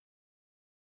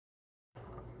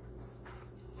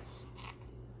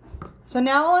 So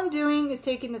now all I'm doing is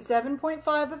taking the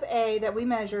 7.5 of A that we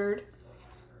measured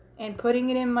and putting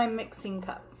it in my mixing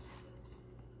cup.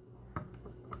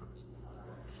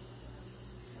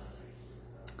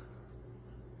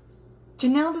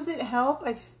 Janelle, does it help?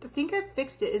 I think I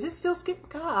fixed it. Is it still skip?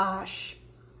 Gosh.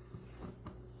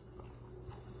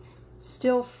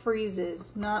 Still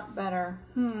freezes. Not better.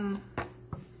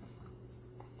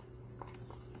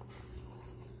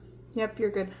 Yep,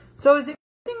 you're good. So is it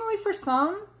only for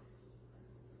some?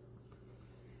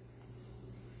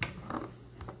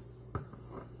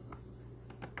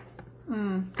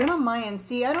 Good on my end.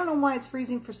 See, I don't know why it's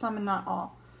freezing for some and not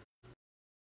all.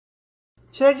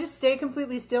 Should I just stay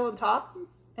completely still and talk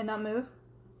and not move?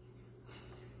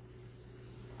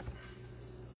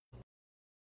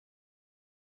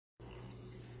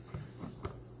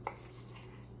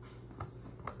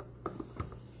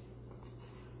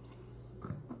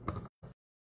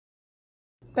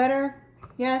 Better?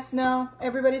 Yes, no?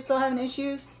 Everybody's still having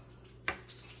issues?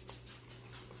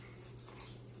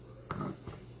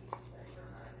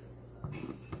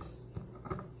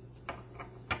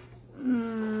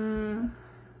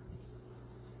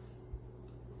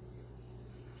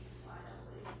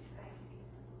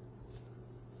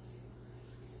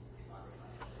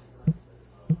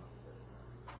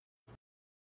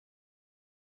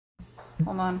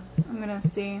 Hold on. I'm going to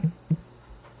see.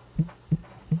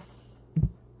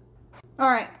 All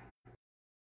right.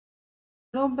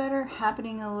 A little better,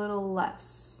 happening a little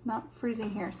less. Not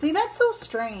freezing here. See, that's so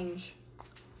strange.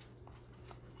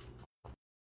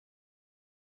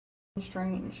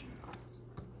 Strange.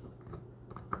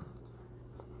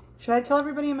 Should I tell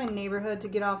everybody in my neighborhood to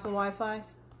get off the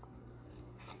Wi-Fi's?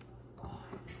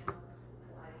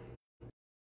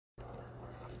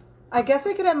 I guess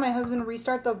I could have my husband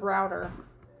restart the router.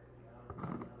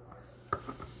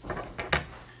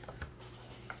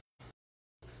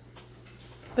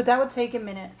 But that would take a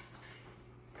minute.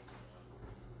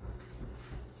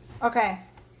 Okay.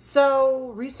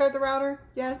 So, restart the router?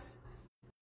 Yes?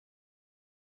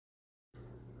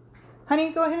 Honey,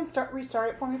 go ahead and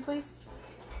restart it for me, please.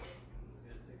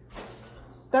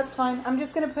 That's fine. I'm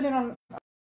just going to put it on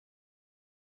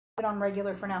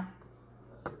regular for now.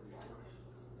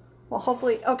 Well,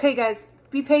 hopefully. Okay, guys,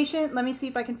 be patient. Let me see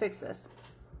if I can fix this.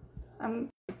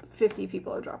 50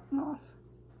 people are dropping off.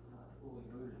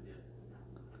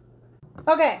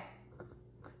 Okay.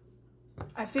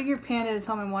 I figured Panda is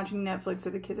home and watching Netflix, or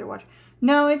the kids are watching.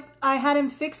 No, I had him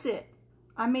fix it.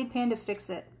 I made Panda fix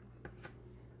it.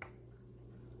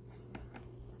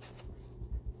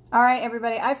 All right,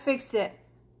 everybody, I fixed it.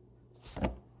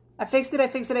 I fixed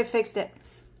it.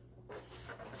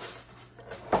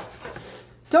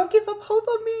 Don't give up hope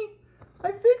on me.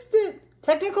 I fixed it.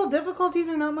 Technical difficulties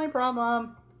are not my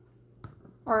problem.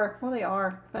 Or, well, they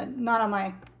are, but not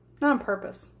on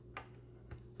purpose.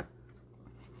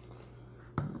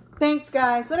 Thanks,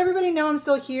 guys. Let everybody know I'm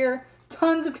still here.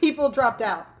 Tons of people dropped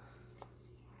out.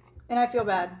 And I feel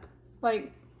bad.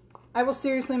 Like, I will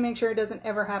seriously make sure it doesn't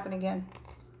ever happen again.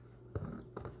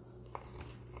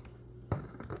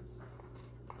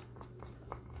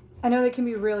 I know they can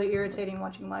be really irritating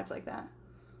watching lives like that.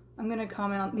 I'm going to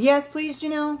comment on... Yes, please,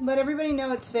 Janelle. Let everybody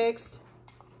know it's fixed.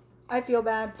 I feel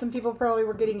bad. Some people probably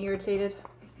were getting irritated.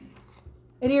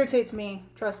 It irritates me.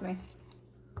 Trust me.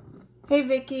 Hey,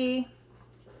 Vicky.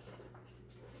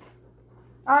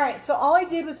 Alright, so all I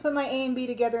did was put my A and B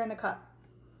together in the cup.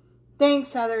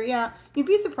 Thanks, Heather. Yeah, you'd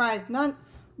be surprised.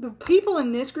 The people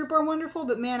in this group are wonderful,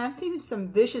 but man, I've seen some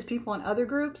vicious people in other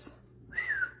groups.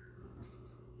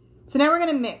 So now we're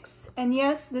going to mix. And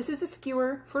yes, this is a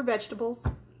skewer for vegetables.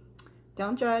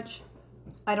 Don't judge.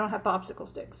 I don't have popsicle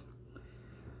sticks.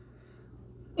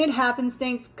 It happens.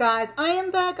 Thanks, guys. I am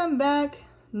back. I'm back.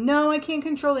 No, I can't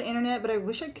control the internet, but I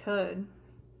wish I could.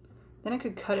 Then I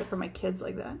could cut it for my kids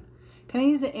like that. Can I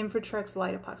use the Infotrex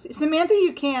light epoxy? Samantha,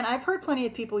 you can. I've heard plenty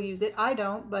of people use it. I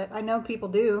don't, but I know people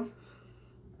do.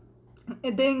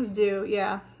 Things do,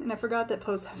 yeah. And I forgot that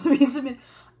posts have to be submitted.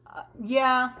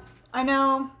 Yeah, I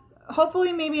know.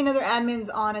 Hopefully maybe another admin's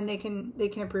on and they can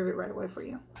approve it right away for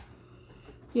you.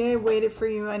 Yeah, I waited for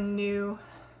you. I knew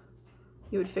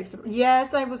you would fix it.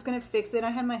 Yes, I was going to fix it.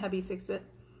 I had my hubby fix it.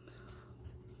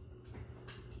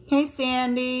 Hey,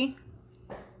 Sandy.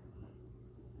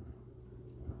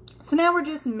 So now we're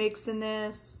just mixing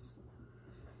this.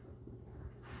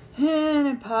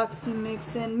 And epoxy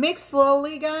mixing. Mix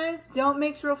slowly, guys. Don't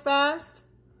mix real fast.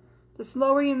 The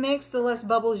slower you mix, the less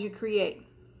bubbles you create.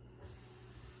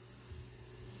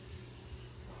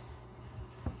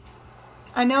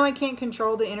 I know I can't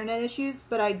control the internet issues,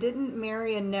 but I didn't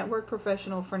marry a network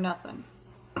professional for nothing.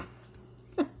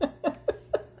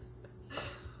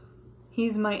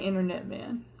 He's my internet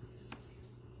man.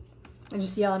 I'm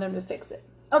just yelling at him to fix it.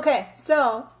 Okay,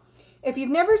 so if you've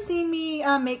never seen me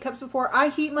make cups before, I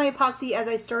heat my epoxy as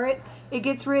I stir it. It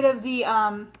gets rid of the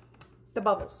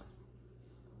bubbles.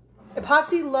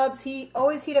 Epoxy loves heat.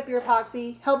 Always heat up your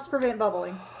epoxy. Helps prevent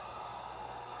bubbling.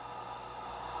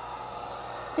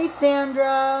 Hey,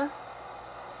 Sandra.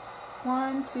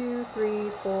 1, 2, 3,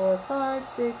 4, 5,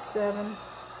 6, 7.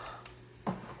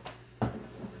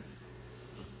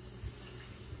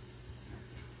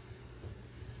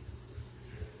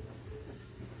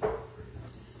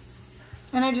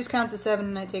 And I just count to 7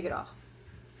 and I take it off.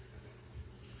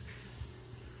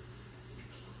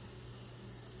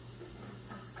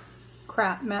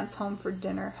 Crap, Matt's home for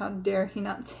dinner. How dare he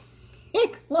not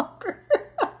take longer?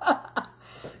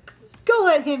 Go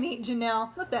let him eat, Janelle.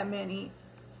 Let that man eat.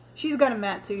 She's got a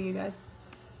mat too, you guys.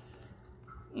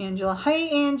 Angela. Hey,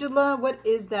 Angela. What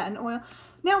is that? An oil?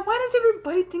 Now, why does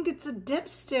everybody think it's a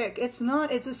dipstick? It's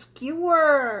not. It's a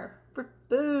skewer for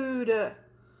food.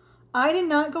 I did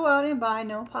not go out and buy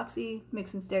no epoxy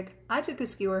mixing stick. I took a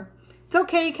skewer. It's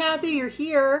okay, Kathy. You're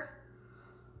here.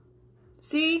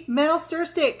 See? Metal stir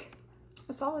stick.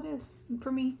 That's all it is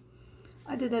for me.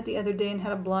 I did that the other day and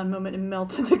had a blonde moment and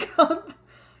melted the cup.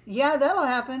 Yeah, that'll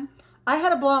happen. I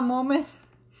had a blonde moment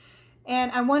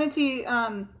and I wanted to,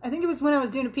 I think it was when I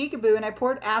was doing a peekaboo and I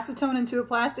poured acetone into a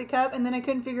plastic cup and then I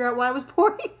couldn't figure out why I was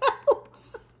pouring out.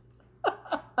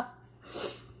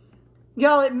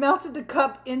 Y'all, it melted the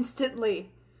cup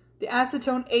instantly. The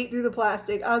acetone ate through the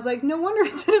plastic. I was like, no wonder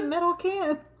it's in a metal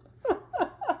can.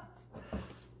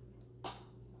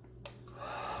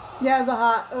 Yeah, it was a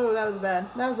hot. Oh, that was bad.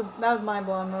 That was my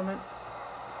blonde moment.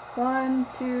 1,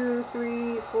 2,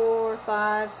 3, 4,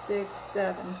 5, 6,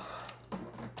 7.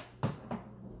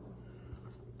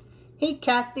 Hey,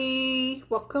 Kathy.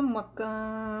 Welcome,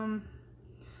 welcome.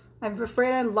 I'm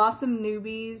afraid I lost some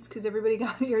newbies because everybody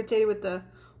got irritated with the.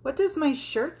 What does my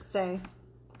shirt say?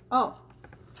 Oh,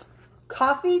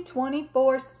 coffee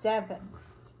 24/7.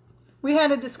 We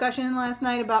had a discussion last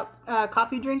night about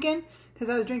coffee drinking because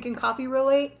I was drinking coffee real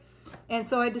late. And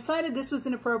so I decided this was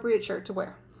an appropriate shirt to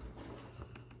wear.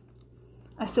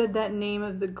 I said that name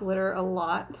of the glitter a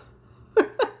lot.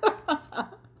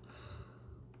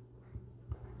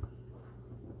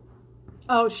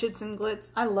 Oh, shits and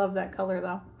glitz. I love that color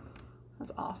though.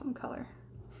 That's an awesome color.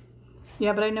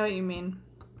 Yeah, but I know what you mean.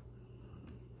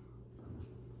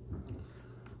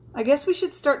 I guess we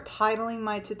should start titling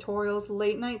my tutorials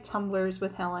Late Night Tumblers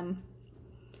with Helen.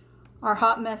 Our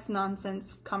hot mess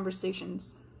nonsense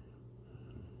conversations.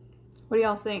 What do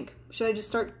y'all think? Should I just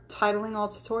start titling all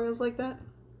tutorials like that?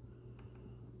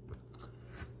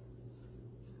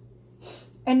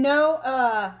 And no,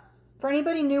 for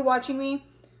anybody new watching me,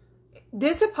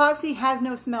 this epoxy has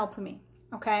no smell to me,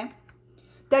 okay?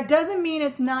 That doesn't mean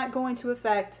it's not going to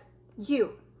affect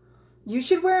you. You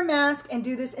should wear a mask and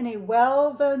do this in a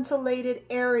well-ventilated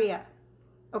area,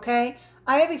 okay?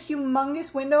 I have a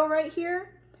humongous window right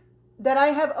here that I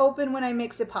have open when I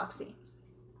mix epoxy,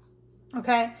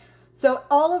 okay? So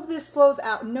all of this flows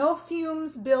out. No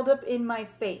fumes build up in my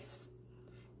face.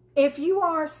 If you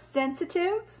are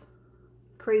sensitive,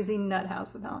 crazy nut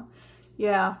house with Helen.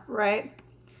 Yeah, right.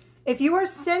 If you are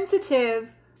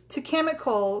sensitive to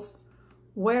chemicals,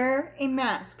 wear a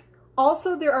mask.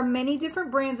 Also, there are many different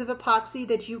brands of epoxy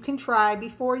that you can try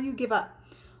before you give up.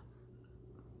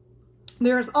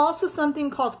 There's also something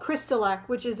called Crystalac,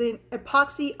 which is an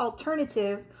epoxy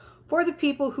alternative for the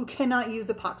people who cannot use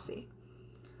epoxy.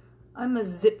 I'm a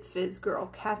Zip Fizz girl,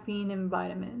 caffeine and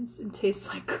vitamins, and tastes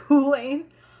like Kool-Aid.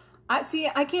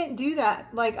 I can't do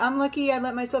that. Like, I'm lucky I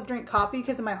let myself drink coffee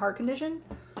because of my heart condition.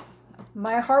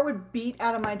 My heart would beat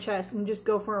out of my chest and just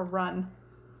go for a run.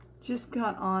 Just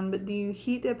got on, but do you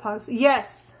heat the epoxy?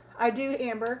 Yes, I do,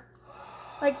 Amber.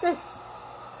 Like this.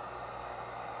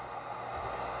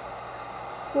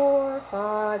 4,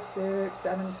 5, 6,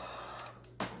 7.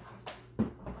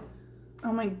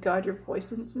 Oh my God, your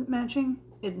voice isn't matching.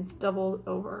 It's doubled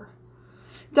over.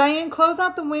 Diane, close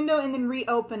out the window and then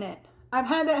reopen it. I've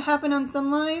had that happen on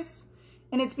some lives,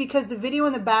 and it's because the video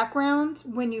in the background,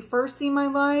 when you first see my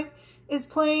live, is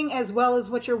playing as well as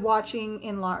what you're watching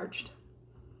enlarged.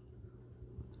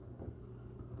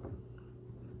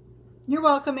 You're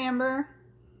welcome, Amber.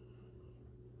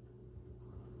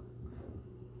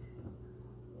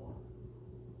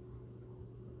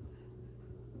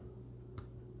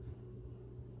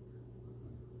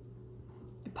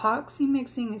 Epoxy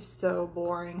mixing is so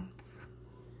boring.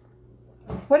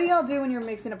 What do y'all do when you're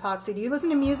mixing epoxy? Do you listen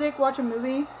to music, watch a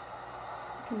movie?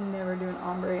 I can never do an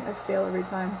ombre. I fail every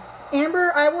time.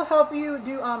 Amber, I will help you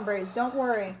do ombres. Don't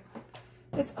worry.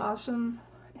 It's awesome.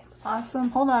 It's awesome.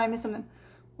 Hold on, I missed something.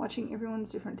 Watching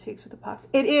everyone's different takes with epoxy.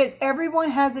 It is. Everyone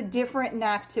has a different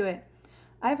knack to it.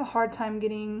 I have a hard time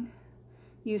getting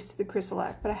used to the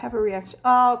Crystalac, but I have a reaction.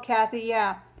 Oh, Kathy,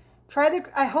 yeah. Try the,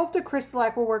 I hope the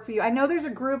Crystalac will work for you. I know there's a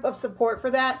group of support for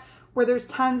that where there's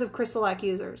tons of Crystalac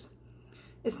users.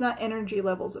 It's not energy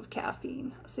levels of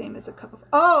caffeine. Same as a cup of...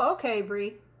 Oh, okay,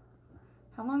 Brie.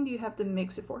 How long do you have to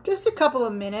mix it for? Just a couple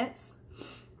of minutes.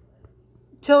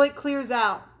 Till it clears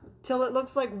out. Till it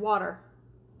looks like water.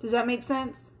 Does that make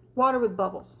sense? Water with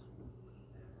bubbles.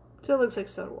 Till it looks like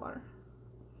soda water.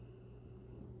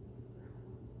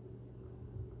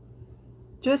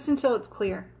 Just until it's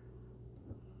clear.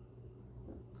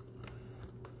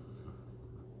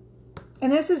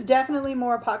 And this is definitely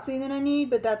more epoxy than I need,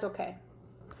 but that's okay.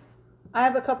 I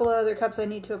have a couple of other cups I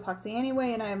need to epoxy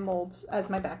anyway, and I have molds as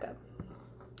my backup.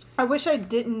 I wish I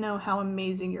didn't know how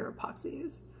amazing your epoxy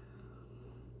is.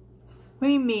 What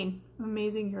do you mean?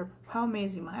 How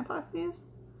amazing my epoxy is?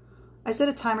 I set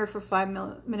a timer for 5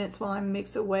 minutes while I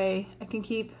mix away. I can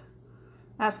keep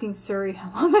asking Suri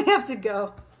how long I have to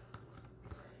go.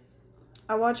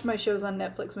 I watch my shows on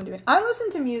Netflix when doing. I listen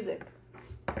to music.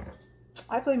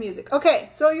 I play music.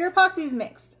 Okay, so your epoxy is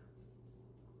mixed.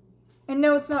 And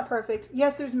no, it's not perfect.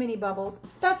 Yes, there's mini bubbles.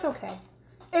 That's okay.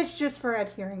 It's just for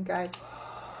adhering, guys.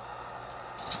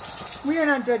 We are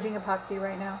not judging epoxy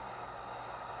right now.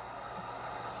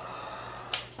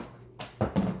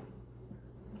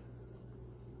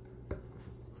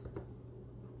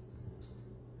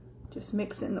 Just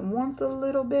mix in the warmth a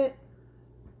little bit.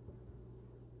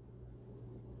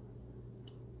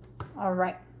 All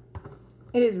right.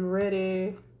 It is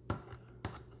ready.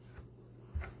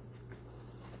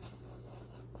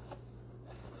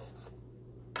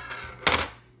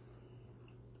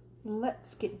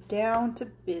 Let's get down to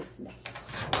business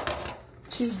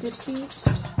to defeat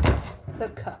the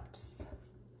cups.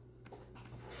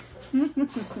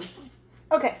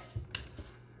 Okay,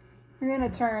 we're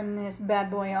gonna turn this bad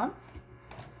boy on.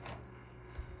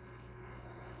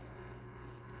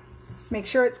 Make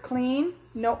sure it's clean,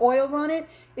 no oils on it.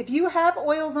 If you have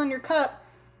oils on your cup,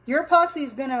 your epoxy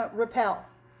is gonna repel,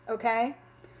 okay?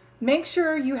 Make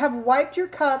sure you have wiped your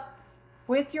cup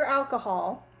with your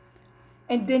alcohol.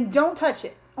 And then don't touch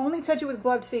it. Only touch it with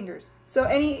gloved fingers. So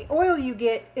any oil you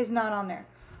get is not on there.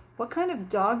 What kind of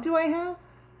dog do I have?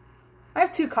 I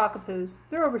have 2 cockapoos.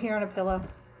 They're over here on a pillow.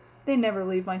 They never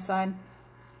leave my side.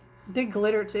 They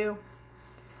glitter too.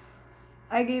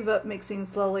 I gave up mixing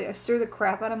slowly. I stir the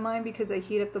crap out of mine because I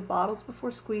heat up the bottles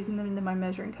before squeezing them into my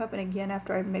measuring cup. And again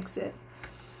after I mix it.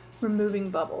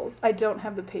 Removing bubbles. I don't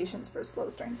have the patience for slow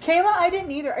stirring. Kayla, I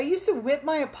didn't either. I used to whip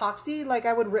my epoxy like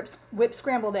I would whip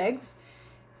scrambled eggs.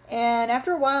 And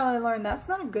after a while, I learned that's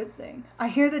not a good thing. I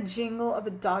hear the jingle of a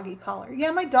doggy collar.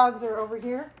 Yeah, my dogs are over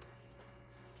here.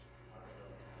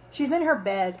 She's in her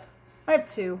bed. I have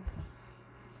 2.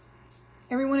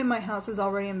 Everyone in my house is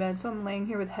already in bed, so I'm laying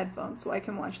here with headphones so I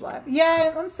can watch live.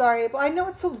 Yeah, I'm sorry, but I know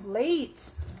it's so late.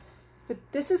 But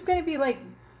this is going to be like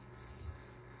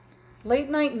late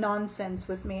night nonsense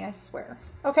with me, I swear.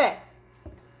 Okay.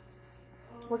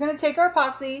 We're going to take our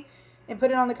epoxy and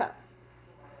put it on the cup.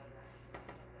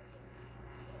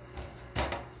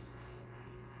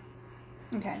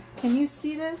 Okay, can you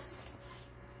see this?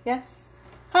 Yes?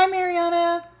 Hi,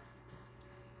 Mariana!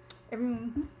 I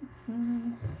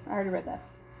already read that.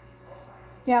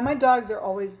 Yeah, my dogs are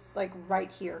always, like, right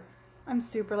here. I'm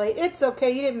super late. It's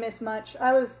okay, you didn't miss much.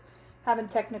 I was having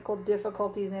technical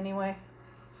difficulties anyway.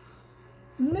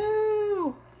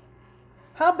 No!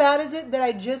 How bad is it that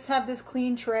I just have this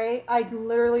clean tray? I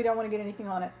literally don't want to get anything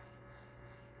on it.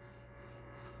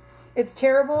 It's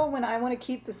terrible when I want to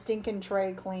keep the stinking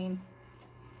tray clean.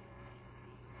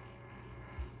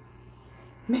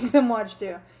 Make them watch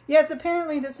too. Yes,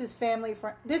 apparently this is family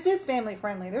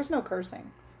friendly. There's no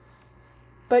cursing.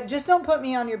 But just don't put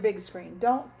me on your big screen.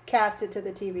 Don't cast it to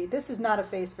the TV. This is not a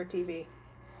face for TV.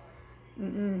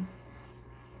 Don't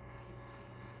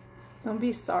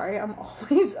be sorry. I'm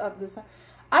always up this time.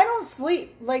 I don't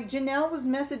sleep. Like Janelle was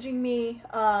messaging me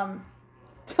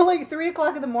till like 3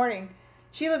 o'clock in the morning.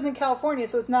 She lives in California,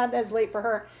 so it's not as late for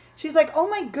her. She's like, oh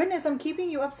my goodness, I'm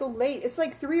keeping you up so late. It's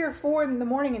like 3 or 4 in the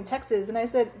morning in Texas. And I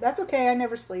said, that's okay, I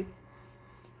never sleep.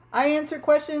 I answer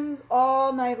questions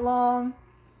all night long.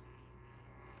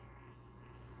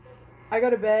 I go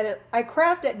to bed. I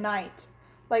craft at night.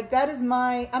 Like that is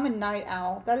I'm a night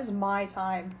owl. That is my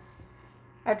time.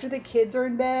 After the kids are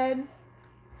in bed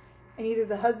and either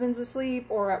the husband's asleep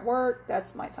or at work,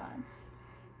 that's my time.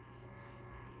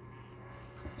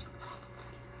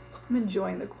 I'm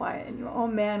enjoying the quiet. And oh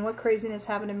man, what craziness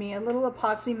happened to me. A little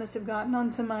epoxy must have gotten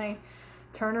onto my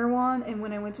turner wand, and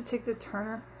when I went to take the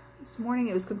turner this morning,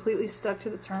 it was completely stuck to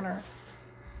the turner.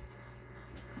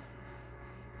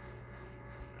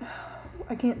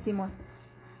 I can't see more.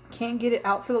 Can't get it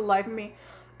out for the life of me.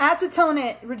 Acetone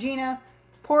it, Regina.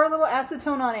 Pour a little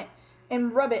acetone on it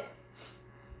and rub it.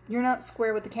 You're not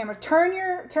square with the camera. Turn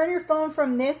your phone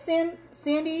from this,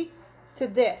 Sandy, to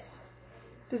this.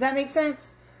 Does that make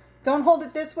sense? Don't hold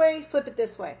it this way, flip it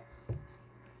this way.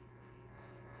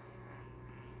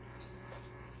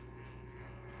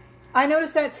 I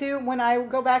noticed that too when I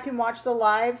go back and watch the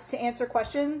lives to answer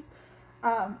questions.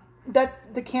 That's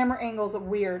the camera angles are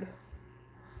weird.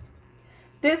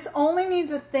 This only needs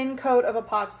a thin coat of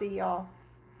epoxy, y'all.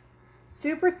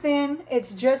 Super thin.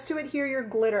 It's just to adhere your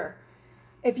glitter.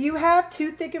 If you have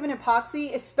too thick of an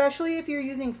epoxy, especially if you're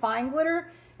using fine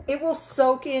glitter, it will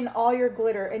soak in all your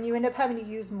glitter and you end up having to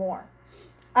use more.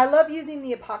 I love using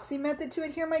the epoxy method to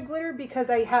adhere my glitter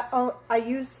because I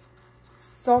use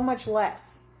so much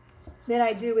less than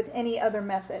I do with any other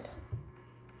method.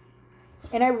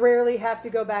 And I rarely have to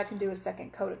go back and do a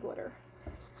second coat of glitter.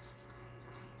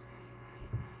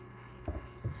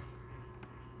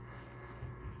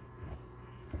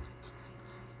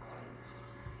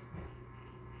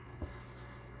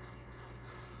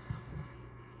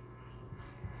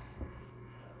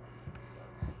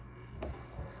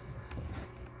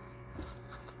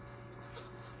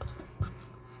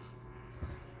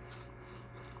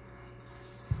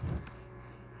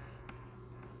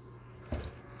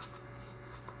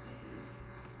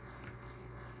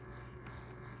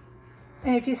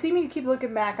 And if you see me keep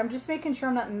looking back, I'm just making sure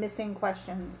I'm not missing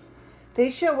questions. They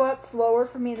show up slower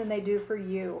for me than they do for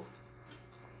you.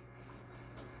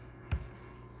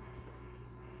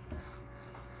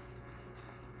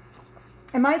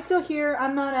 Am I still here?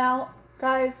 I'm not out.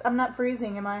 Guys, I'm not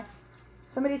freezing, am I?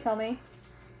 Somebody tell me.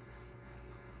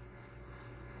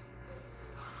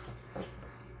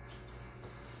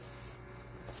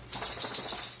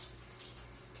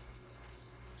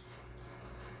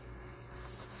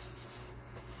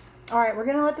 All right, we're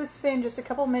gonna let this spin just a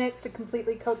couple minutes to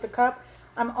completely coat the cup.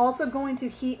 I'm also going to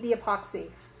heat the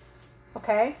epoxy,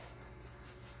 okay?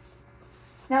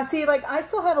 Now see, like I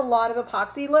still have a lot of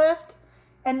epoxy left,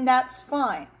 and that's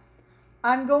fine.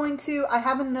 I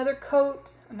have another cup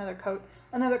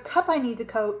I need to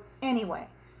coat anyway.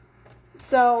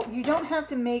 So you don't have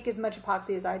to make as much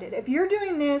epoxy as I did. If you're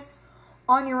doing this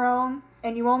on your own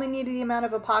and you only need the amount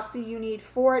of epoxy you need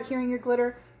for adhering your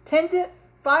glitter,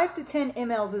 5 to 10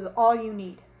 mLs is all you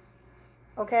need.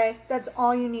 Okay? That's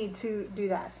all you need to do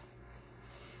that.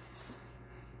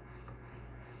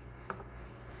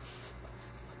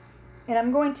 And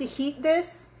I'm going to heat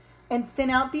this and thin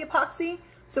out the epoxy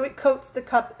so it coats the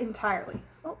cup entirely.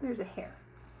 Oh, there's a hair.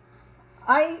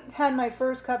 I had my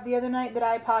first cup the other night that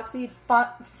I epoxied,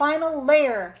 final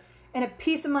layer, and a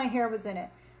piece of my hair was in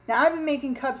it. Now, I've been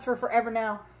making cups for forever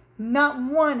now. Not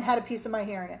one had a piece of my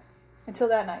hair in it until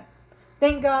that night.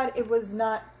 Thank God it was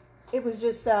not, it was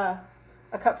just a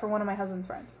cup for one of my husband's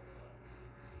friends.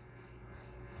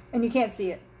 And you can't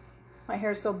see it. My hair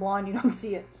is so blonde you don't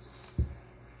see it.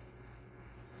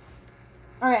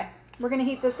 Okay, we're going to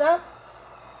heat this up.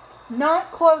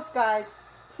 Not close, guys.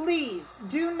 Please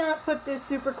do not put this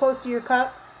super close to your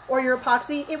cup or your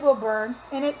epoxy. It will burn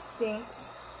and it stinks.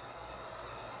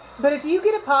 But if you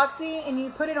get epoxy and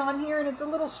you put it on here and it's a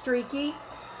little streaky,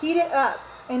 heat it up.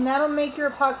 And that'll make your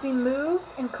epoxy move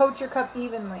and coat your cup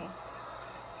evenly.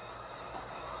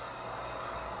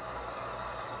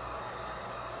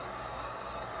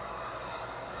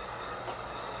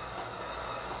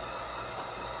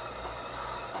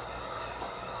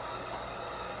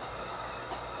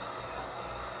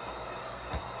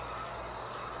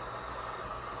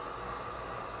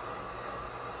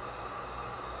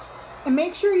 And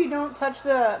make sure you don't touch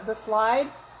the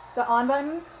slide, the on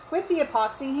button, with the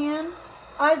epoxy hand.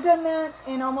 I've done that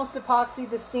and almost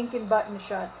epoxied the stinking button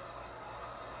shut.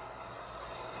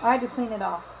 I had to clean it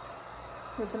off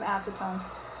with some acetone.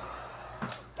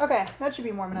 Okay, that should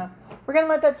be warm enough. We're going to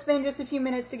let that spin just a few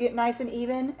minutes to get nice and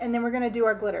even, and then we're going to do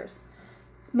our glitters.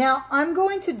 Now, I'm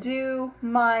going to do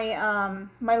my,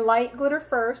 my light glitter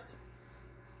first,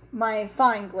 my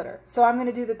fine glitter. So I'm going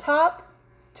to do the top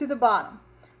to the bottom.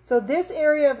 So this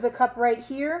area of the cup right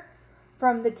here,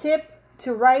 from the tip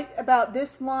to right about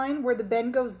this line where the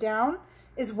bend goes down,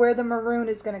 is where the maroon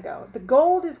is going to go. The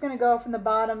gold is going to go from the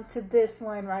bottom to this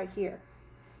line right here.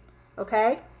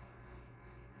 Okay?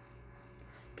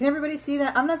 Can everybody see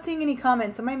that? I'm not seeing any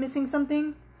comments. Am I missing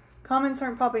something? Comments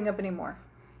aren't popping up anymore.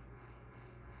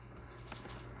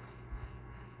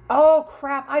 Oh,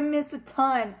 crap. I missed a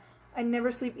ton. I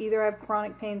never sleep either. I have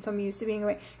chronic pain, so I'm used to being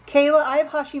awake. Kayla, I have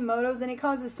Hashimoto's, and it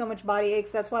causes so much body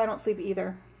aches. That's why I don't sleep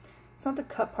either. It's not the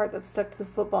cup part that's stuck to the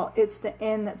football. It's the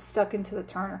end that's stuck into the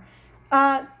turner.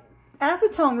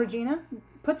 Acetone, Regina.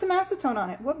 Put some acetone on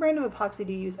it. What brand of epoxy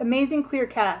do you use? Amazing Clear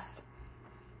Cast.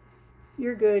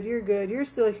 You're good. You're good. You're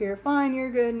still here. Fine.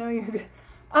 You're good. No, you're good.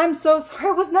 I'm so sorry.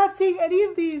 I was not seeing any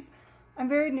of these. I'm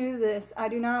very new to this.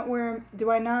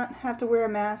 Do I not have to wear a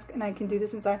mask and I can do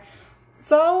this inside?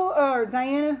 So, or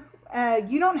Diana,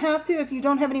 you don't have to if you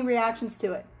don't have any reactions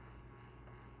to it.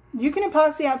 You can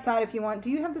epoxy outside if you want.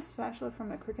 Do you have the spatula from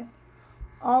the Cricut?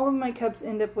 All of my cups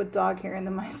end up with dog hair in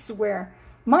them, I swear.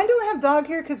 Mine don't have dog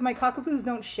hair because my cockapoos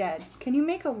don't shed. Can you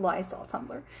make a Lysol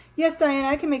tumbler? Yes, Diana,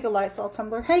 I can make a Lysol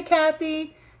tumbler. Hey,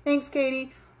 Kathy. Thanks,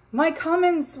 Katie. My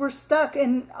comments were stuck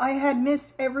and I had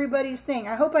missed everybody's thing.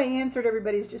 I hope I answered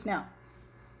everybody's just now.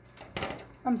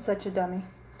 I'm such a dummy.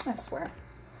 I swear.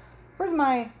 Where's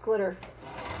my glitter?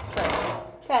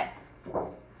 Okay.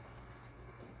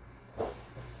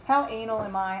 How anal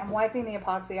am I? I'm wiping the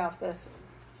epoxy off this.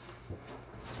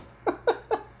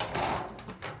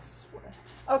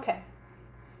 Okay.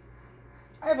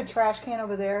 I have a trash can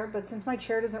over there, but since my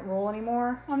chair doesn't roll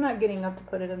anymore, I'm not getting up to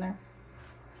put it in there.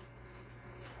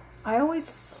 I always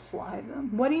slide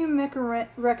them. What do you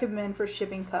recommend for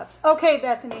shipping cups? Okay,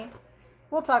 Bethany.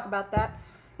 We'll talk about that.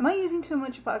 Am I using too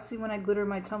much epoxy when I glitter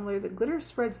my tumbler? The glitter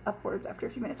spreads upwards after a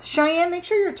few minutes. Cheyenne, make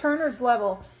sure your turner's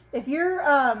level. If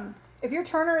your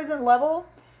turner isn't level,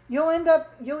 you'll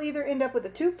either end up with a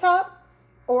tube top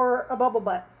or a bubble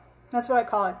butt. That's what I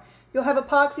call it. You'll have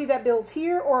epoxy that builds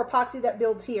here or epoxy that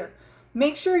builds here.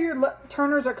 Make sure your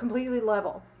turners are completely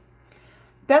level.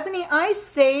 Bethany, I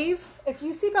save, if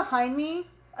you see behind me,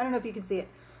 I don't know if you can see it.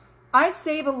 I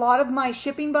save a lot of my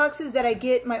shipping boxes that I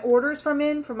get my orders from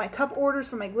my cup orders,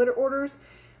 from my glitter orders,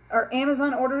 or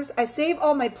Amazon orders. I save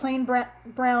all my plain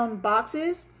brown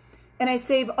boxes, and I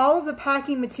save all of the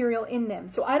packing material in them.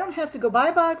 So I don't have to go buy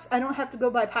a box. I don't have to go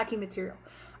buy packing material.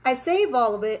 I save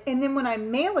all of it, and then when I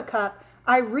mail a cup,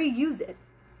 I reuse it.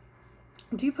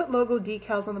 Do you put logo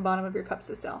decals on the bottom of your cups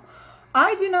to sell?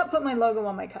 I do not put my logo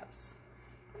on my cups.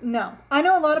 No. I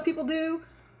know a lot of people do.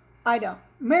 I don't.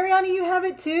 Mariana, you have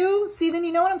it too? See, then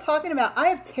you know what I'm talking about. I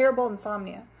have terrible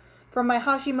insomnia from my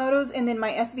Hashimoto's and then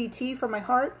my SVT for my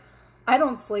heart. I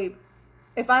don't sleep.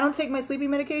 If I don't take my sleeping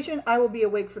medication, I will be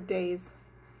awake for days.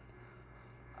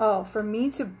 Oh, for me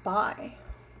to buy.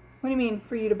 What do you mean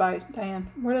for you to buy,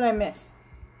 Diane? Where did I miss?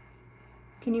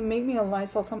 Can you make me a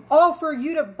Lysol tumbler? Oh, for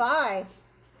you to buy.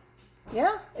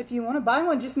 Yeah, if you want to buy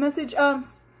one, just message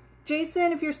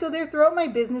Jason, if you're still there, throw up my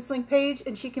business link page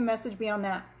and she can message me on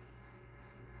that.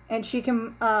 And she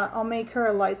can, I'll make her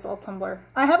a Lysol tumbler.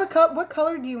 I have a cup. What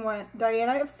color do you want, Diane?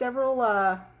 I have several,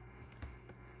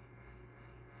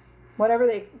 whatever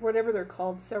they're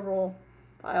called, several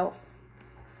files.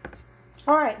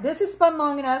 All right, this is spun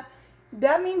long enough.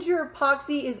 That means your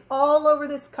epoxy is all over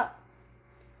this cup.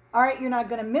 All right, you're not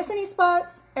going to miss any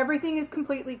spots. Everything is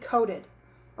completely coated,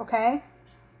 okay?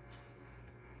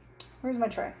 Where's my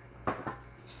tray?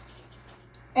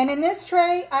 And in this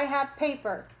tray, I have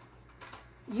paper.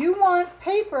 You want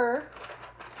paper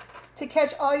to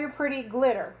catch all your pretty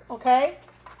glitter, okay?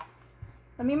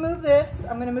 Let me move this.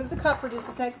 I'm going to move the cup for just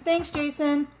a sec. Thanks,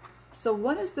 Jason. So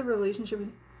what is the relationship?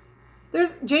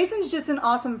 Jason's just an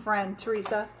awesome friend,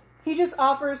 Teresa. He just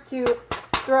offers to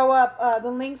throw up the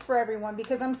links for everyone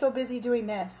because I'm so busy doing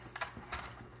this.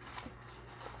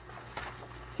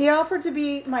 He offered to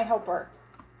be my helper.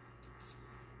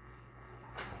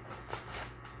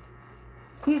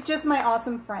 He's just my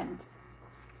awesome friend.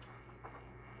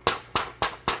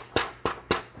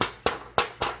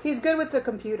 He's good with the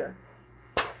computer.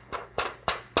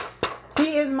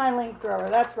 He is my link thrower.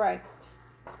 That's right.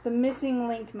 The missing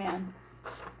link man.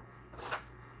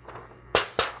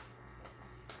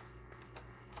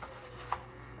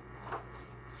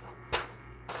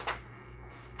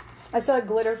 I saw it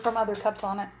glittered from other cups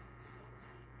on it.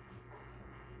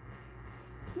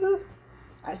 Ooh,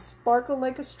 I sparkle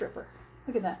like a stripper.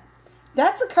 Look at that.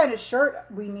 That's the kind of shirt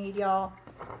we need, y'all.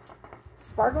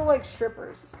 Sparkle like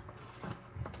strippers.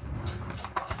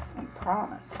 I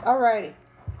promise. Alrighty.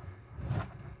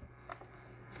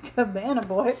 Cabana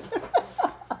boy.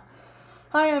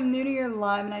 Hi, I'm new to your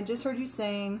live, and I just heard you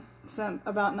saying something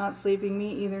about not sleeping.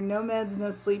 Me either. No meds,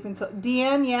 no sleep until...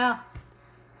 Deanne, yeah.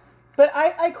 But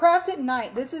I craft at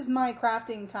night. This is my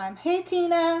crafting time. Hey,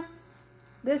 Tina.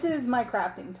 This is my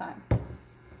crafting time.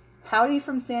 Howdy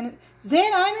from Zen,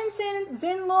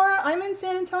 Laura, I'm in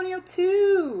San Antonio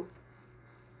too.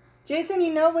 Jason,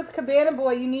 you know with Cabana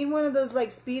Boy, you need one of those like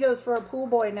Speedos for a pool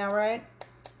boy now, right?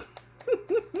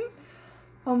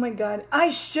 Oh my God. I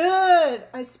should.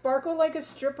 I sparkle like a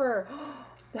stripper.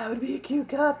 That would be a cute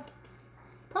cup.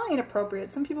 Probably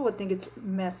inappropriate. Some people would think it's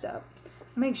messed up.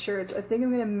 Make sure it's, I think I'm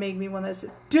going to make me one that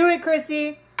says, do it,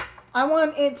 Christy. I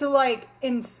want it to like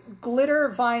in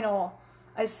glitter vinyl.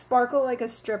 I sparkle like a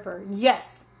stripper.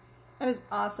 Yes. That is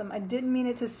awesome. I didn't mean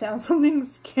it to sound something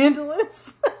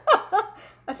scandalous.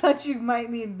 I thought you might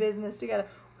mean business together.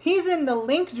 He's in the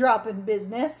link dropping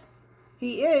business.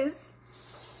 He is.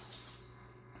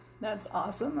 That's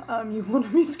awesome. You want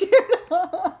to be scared?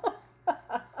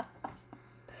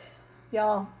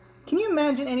 Y'all, can you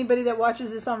imagine anybody that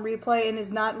watches this on replay and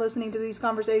is not listening to these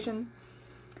conversations?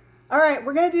 All right,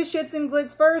 we're going to do shits and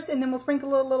glitz first, and then we'll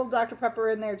sprinkle a little Dr. Pepper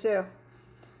in there too.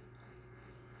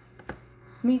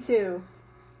 Me too.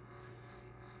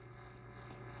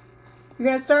 You're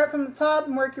going to start from the top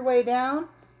and work your way down.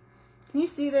 Can you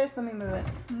see this? Let me move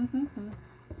it.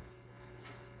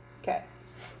 Okay.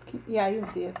 Yeah, you can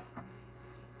see it.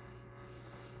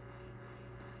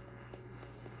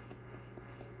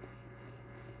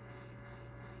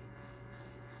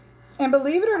 And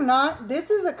believe it or not, this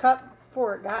is a cup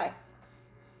for a guy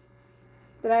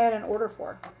that I had an order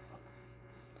for.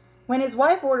 When his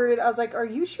wife ordered it, I was like, are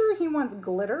you sure he wants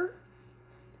glitter?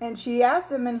 And she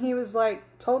asked him, and he was like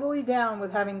totally down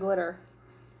with having glitter.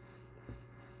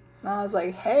 And I was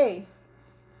like, hey,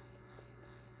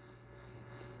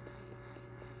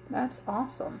 that's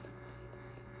awesome.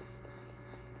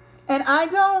 And I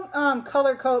don't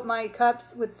color coat my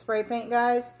cups with spray paint,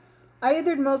 guys. I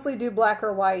either mostly do black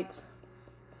or white.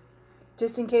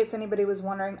 Just in case anybody was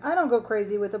wondering. I don't go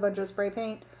crazy with a bunch of spray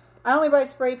paint. I only buy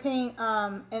spray paint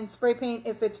and spray paint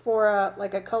if it's for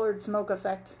like a colored smoke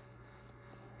effect.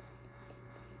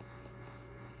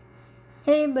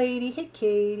 Hey lady, hey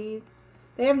Katie.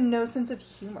 They have no sense of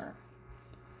humor.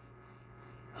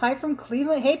 Hi from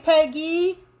Cleveland. Hey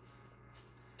Peggy.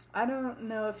 I don't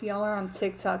know if y'all are on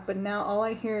TikTok, but now all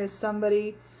I hear is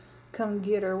somebody come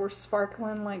get her. We're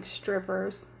sparkling like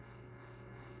strippers.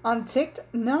 On TikTok?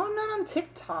 No, I'm not on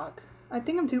TikTok. I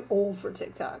think I'm too old for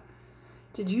TikTok.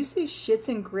 Did you say shits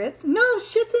and grits? No,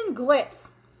 shits and glitz.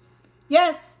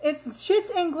 Yes, it's shits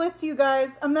and glitz, you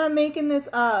guys. I'm not making this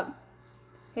up.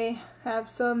 Hey, have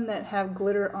some that have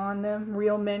glitter on them.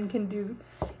 Real men can do.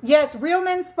 Yes, real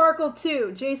men sparkle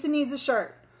too. Jason needs a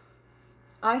shirt.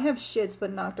 I have shits,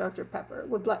 but not Dr. Pepper.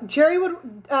 Would black cherry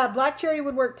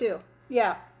would work too.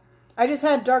 Yeah, I just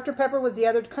had Dr. Pepper was the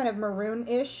other kind of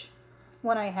maroon-ish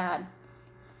one I had.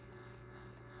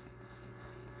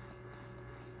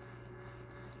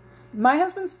 My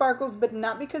husband sparkles, but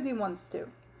not because he wants to.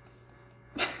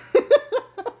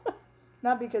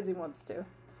 Not because he wants to.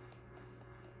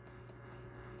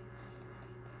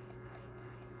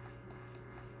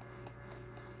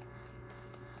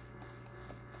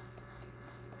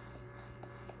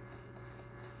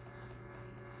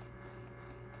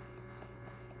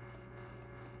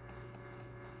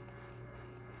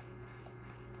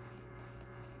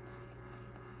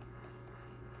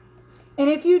 And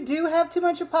if you do have too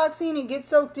much epoxy and it gets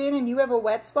soaked in and you have a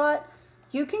wet spot,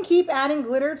 you can keep adding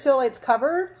glitter till it's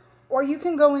covered, or you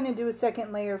can go in and do a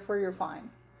second layer for your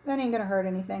fine. That ain't gonna hurt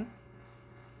anything.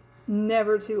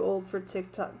 Never too old for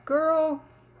TikTok. Girl,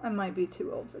 I might be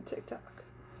too old for TikTok.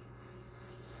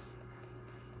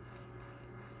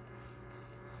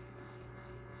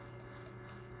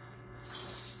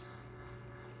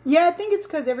 Yeah, I think it's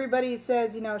because everybody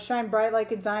says, you know, shine bright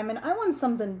like a diamond. I want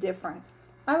something different.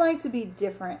 I like to be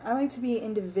different. I like to be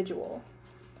individual.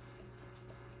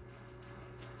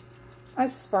 I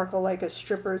sparkle like a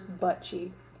stripper's butt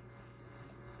cheek.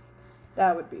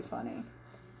 That would be funny.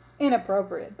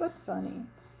 Inappropriate, but funny.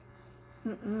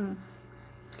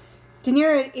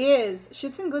 Danira, it is.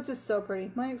 Shits and Glitz is so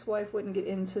pretty. My ex-wife wouldn't get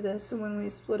into this, and when we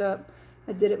split up,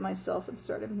 I did it myself and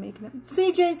started making them.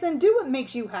 See, Jason, do what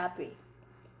makes you happy.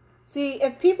 See,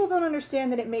 if people don't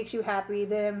understand that it makes you happy,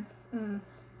 then...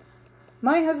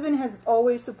 My husband has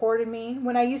always supported me.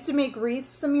 When I used to make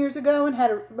wreaths some years ago and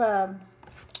had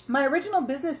my original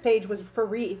business page was for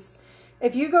wreaths.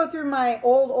 If you go through my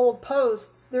old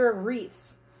posts, there are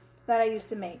wreaths that I used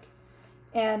to make.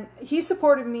 And he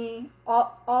supported me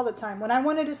all the time. When I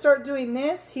wanted to start doing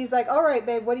this, he's like, all right,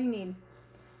 babe, what do you need?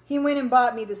 He went and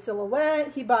bought me the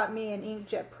silhouette. He bought me an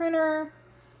inkjet printer.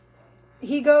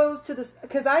 He goes to the,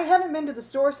 because I haven't been to the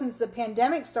store since the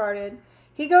pandemic started.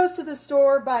 He goes to the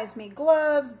store, buys me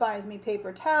gloves, buys me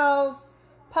paper towels,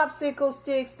 popsicle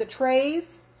sticks, the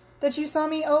trays that you saw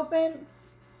me open.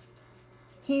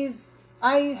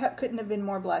 Couldn't have been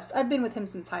more blessed. I've been with him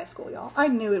since high school, y'all. I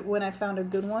knew it when I found a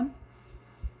good one.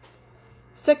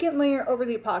 Second layer over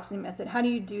the epoxy method. How do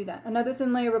you do that? Another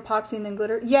thin layer of epoxy and then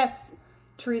glitter? Yes,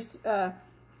 Teresa?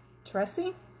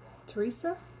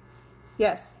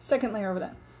 Yes, second layer over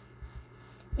that.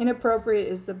 Inappropriate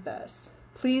is the best.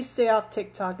 Please stay off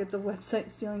TikTok. It's a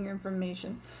website stealing your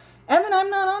information. Evan, I'm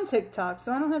not on TikTok,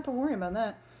 so I don't have to worry about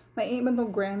that. My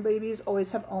 8-month-old grandbabies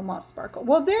always have Almost Sparkle.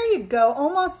 Well, there you go.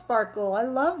 Almost Sparkle. I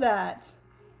love that.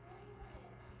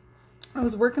 I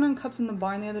was working on cups in the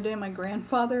barn the other day, and my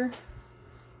grandfather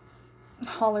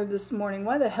hollered this morning,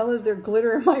 why the hell is there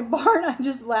glitter in my barn? I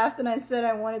just laughed, and I said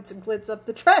I wanted to glitz up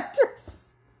the tractors.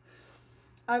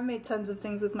 I've made tons of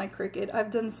things with my Cricut. I've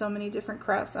done so many different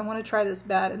crafts. I want to try this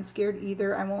bad and scared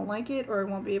either I won't like it or I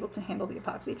won't be able to handle the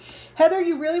epoxy. Heather,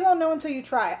 you really won't know until you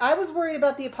try. I was worried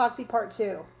about the epoxy part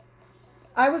too.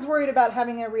 I was worried about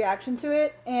having a reaction to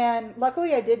it, and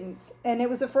luckily I didn't. And it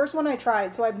was the first one I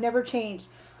tried, so I've never changed.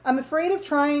 I'm afraid of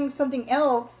trying something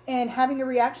else and having a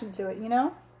reaction to it, you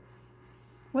know?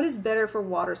 What is better for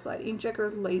water slide, inkjet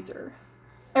or laser?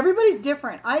 Everybody's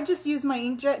different. I just use my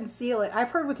inkjet and seal it.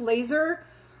 I've heard with laser...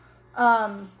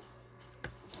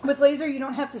 With laser, you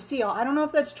don't have to seal. I don't know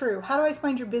if that's true. How do I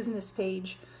find your business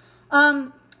page?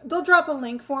 They'll drop a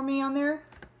link for me on there.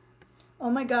 Oh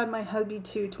my God, my hubby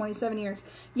too, 27 years.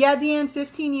 Yeah, Deanne,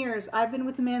 15 years. I've been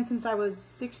with the man since I was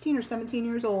 16 or 17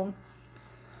 years old.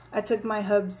 I took my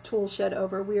hub's tool shed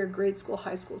over. We are grade school,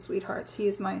 high school sweethearts. He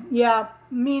is my, yeah,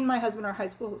 me and my husband are high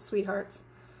school sweethearts.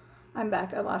 I'm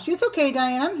back. I lost you. It's okay,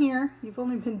 Diane. I'm here. You've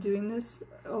only been doing this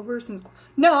over since...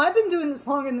 No, I've been doing this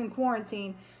longer than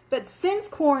quarantine. But since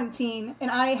quarantine,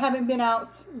 and I haven't been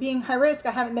out, being high risk,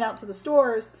 I haven't been out to the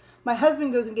stores. My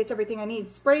husband goes and gets everything I need.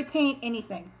 Spray paint,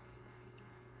 anything.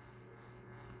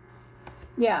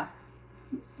 Yeah.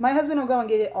 My husband will go and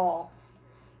get it all.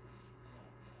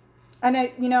 And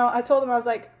I told him, I was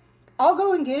like, I'll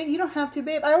go and get it. You don't have to,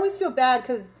 babe. I always feel bad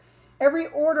because every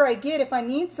order I get, if I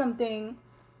need something,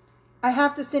 I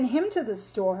have to send him to the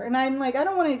store. And I'm like, I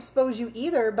don't want to expose you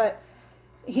either, but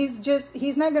he's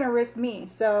not going to risk me.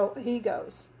 So he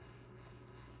goes.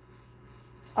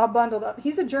 All bundled up.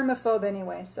 He's a germaphobe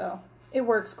anyway, so it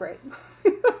works great.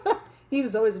 He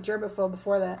was always a germaphobe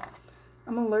before that.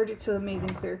 I'm allergic to Amazing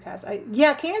Clear Cast.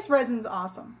 Yeah, KS Resin's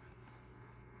awesome.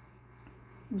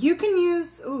 You can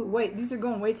use... Oh, wait. These are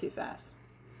going way too fast.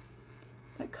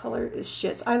 That color is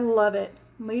shits. I love it.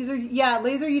 Laser... Yeah,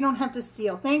 laser you don't have to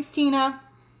seal. Thanks, Tina.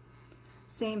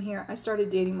 Same here. I started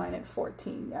dating mine at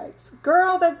 14. Yikes.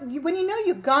 Girl, that's... When you know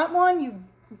you got one,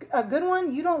 a good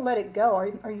one, you don't let it go.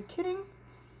 Are you kidding?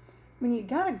 When you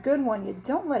got a good one, you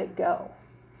don't let it go.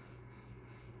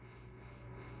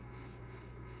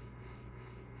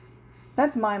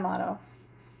 That's my motto.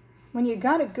 When you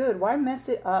got it good, why mess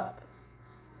it up?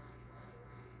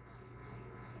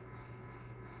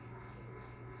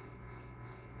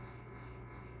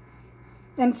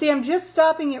 And see, I'm just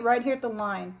stopping it right here at the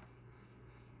line.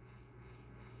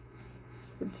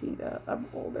 Petita, I'm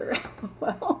older.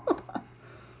 Well,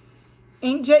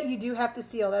 inkjet, you do have to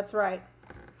seal. That's right.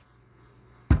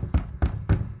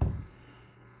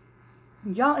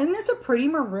 Y'all, isn't this a pretty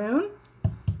maroon?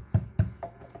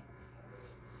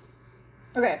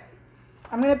 Okay,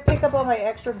 I'm going to pick up all my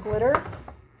extra glitter.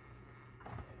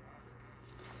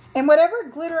 And whatever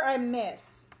glitter I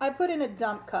miss, I put in a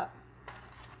dump cup.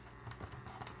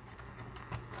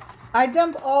 I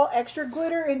dump all extra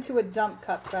glitter into a dump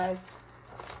cup, guys.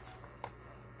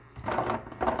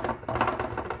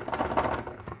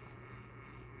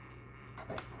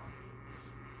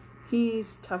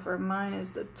 He's tougher. Mine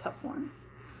is the tough one.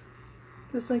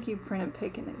 Just like you print a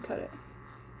pic and then cut it.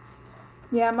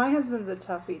 Yeah, my husband's a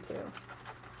toughie too.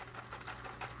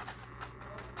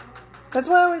 That's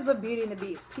why I always love Beauty and the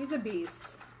Beast. He's a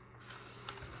beast.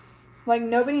 Like,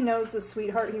 nobody knows the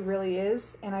sweetheart he really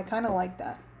is, and I kind of like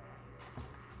that.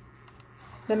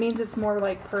 That means it's more,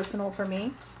 like, personal for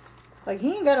me. Like,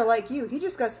 he ain't gotta like you. He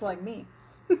just got to like me.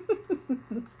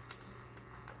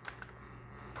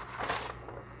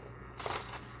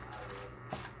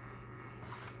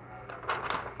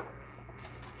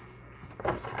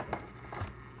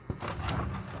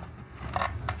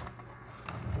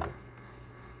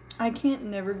 I can't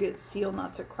never get seal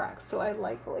not to crack, so I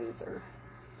like laser.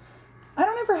 I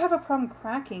don't ever have a problem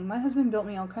cracking. My husband built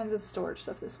me all kinds of storage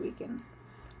stuff this weekend.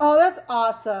 Oh, that's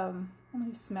awesome. How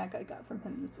many smack I got from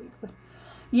him this week.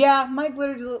 Yeah, my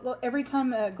glitter, every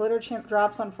time a glitter chimp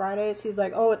drops on Fridays, he's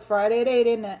like, oh, it's Friday at 8,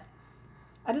 isn't it?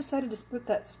 I decided to put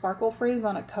that sparkle phrase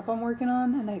on a cup I'm working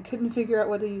on, and I couldn't figure out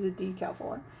what to use a decal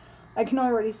for. I can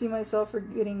already see myself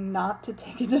forgetting not to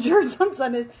take it to church on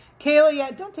Sundays. Kayla,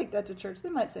 yeah, don't take that to church. They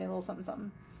might say a little something,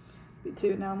 something. Me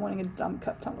too. Now I'm wanting a dump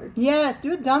cup tumbler. Yes,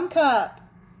 do a dump cup.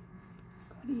 I was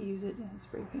going to use it in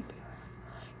spray paint.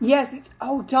 Yes.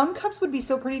 Oh, dump cups would be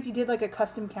so pretty if you did like a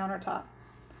custom countertop.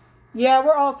 Yeah,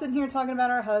 we're all sitting here talking about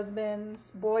our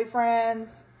husbands,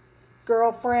 boyfriends,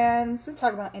 girlfriends. We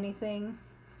talk about anything.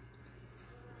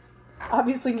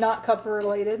 Obviously not cup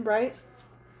related, right?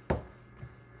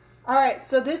 All right,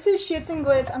 so this is Shits and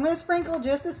Glitz. I'm going to sprinkle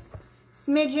just a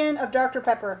smidgen of Dr.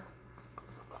 Pepper.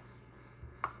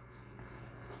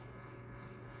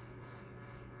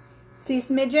 See,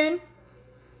 smidgen?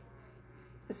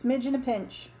 A smidgen, a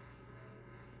pinch.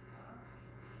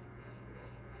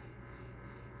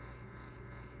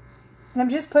 And I'm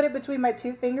just put it between my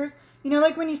two fingers. You know,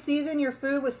 like when you season your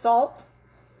food with salt?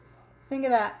 Think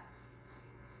of that.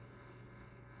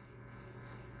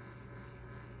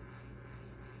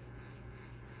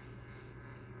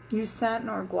 Use satin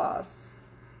or gloss.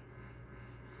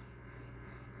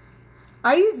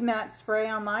 I use matte spray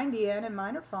on mine, Deanne, and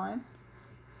mine are fine.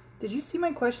 Did you see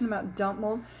my question about dump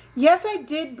mold? Yes, I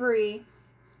did, Bree.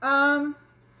 I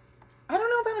don't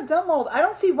know about a dump mold. I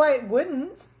don't see why it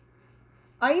wouldn't.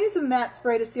 I use a matte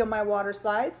spray to seal my water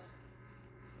slides.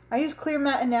 I use clear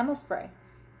matte enamel spray.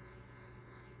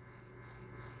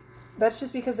 That's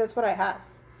just because that's what I have.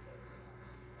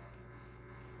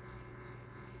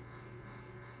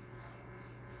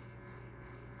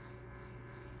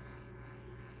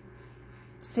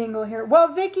 Single here.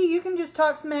 Well, Vicky, you can just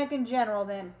talk smack in general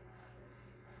then.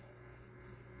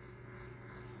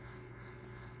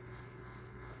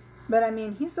 But I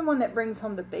mean, he's the one that brings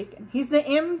home the bacon. He's the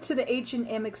M to the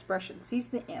H&M expressions. He's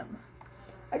the M.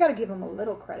 I gotta give him a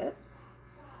little credit.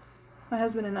 My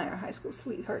husband and I are high school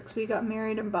sweethearts. We got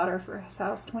married and bought our first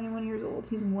house, 21 years old.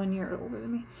 He's 1 year older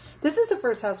than me. This is the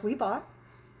first house we bought.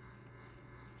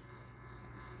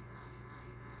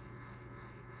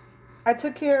 I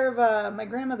took care of my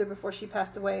grandmother before she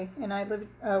passed away, and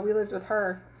we lived with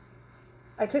her.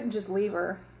 I couldn't just leave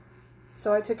her.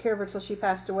 So I took care of her till she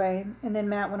passed away, and then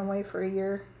Matt went away for a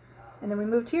year, and then we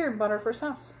moved here and bought our first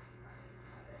house.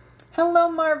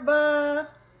 Hello, Marva.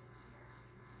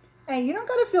 Hey, you don't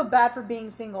gotta feel bad for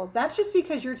being single. That's just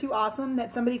because you're too awesome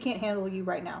that somebody can't handle you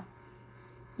right now.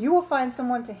 You will find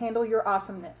someone to handle your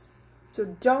awesomeness. So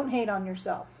don't hate on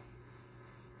yourself.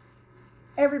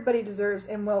 Everybody deserves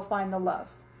and will find the love.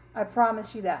 I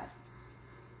promise you that.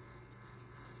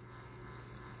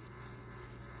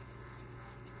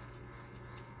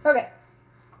 Okay.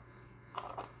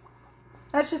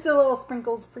 That's just a little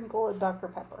sprinkle of Dr.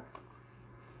 Pepper.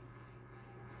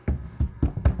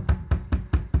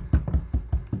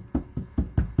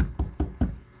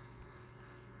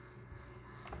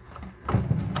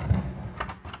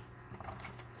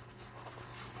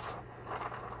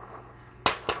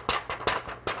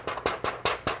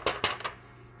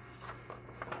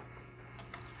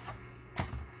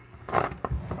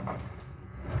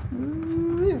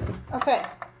 Okay,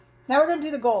 now we're going to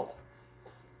do the gold.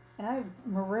 And I have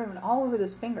maroon all over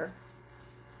this finger.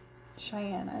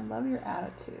 Cheyenne, I love your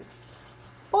attitude.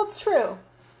 Well, it's true.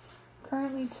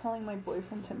 Currently telling my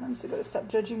boyfriend 10 months ago to stop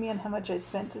judging me on how much I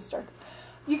spent to start.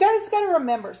 You guys got to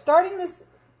remember,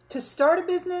 to start a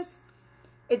business,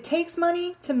 it takes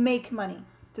money to make money.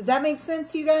 Does that make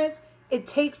sense to you guys? It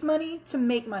takes money to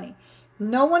make money.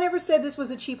 No one ever said this was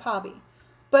a cheap hobby.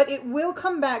 But it will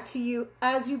come back to you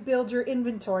as you build your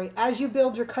inventory, as you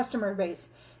build your customer base.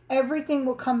 Everything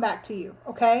will come back to you,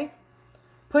 okay?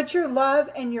 Put your love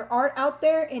and your art out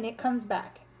there and it comes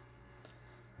back.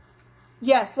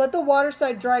 Yes, let the water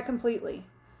side dry completely.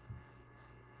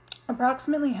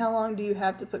 Approximately how long do you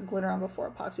have to put glitter on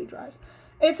before epoxy dries?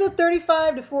 It's a 30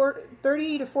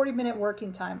 to 40 minute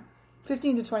working time.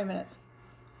 15 to 20 minutes.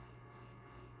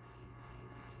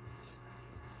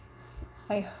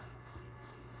 I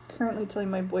currently telling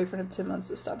my boyfriend of 10 months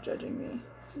to stop judging me.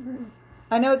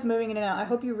 I know it's moving in and out. I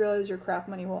hope you realize your craft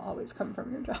money will always come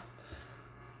from your job.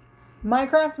 My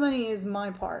craft money is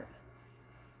my part.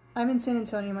 I'm in San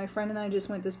Antonio. My friend and I just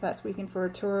went this past weekend for a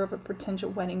tour of a potential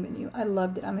wedding venue. I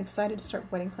loved it. I'm excited to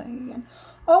start wedding planning again.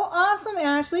 Oh, awesome,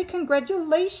 Ashley.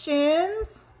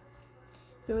 Congratulations.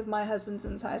 Been with my husband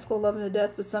since high school, love him to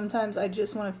death, but sometimes I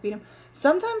just want to feed him.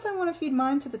 Sometimes I want to feed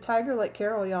mine to the tiger like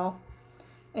Carol, y'all.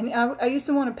 And I used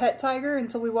to want a pet tiger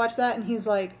until we watched that, and he's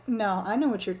like, no, I know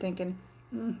what you're thinking.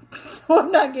 So I'm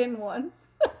not getting one.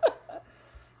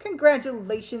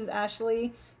 Congratulations,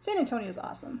 Ashley. San Antonio's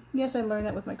awesome. Yes, I learned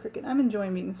that with my cricket. I'm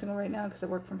enjoying being single right now because I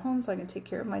work from home so I can take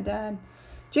care of my dad.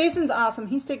 Jason's awesome.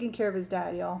 He's taking care of his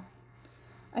dad, y'all.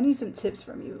 I need some tips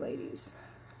from you, ladies.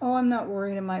 Oh, I'm not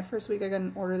worried. In my first week, I got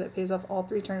an order that pays off all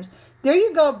 3 turners. There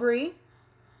you go, Bree.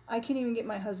 I can't even get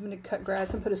my husband to cut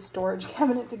grass and put a storage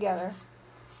cabinet together.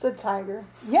 The tiger.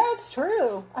 Yeah, it's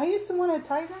true. I used to want a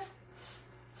tiger.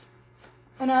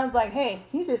 And I was like, hey,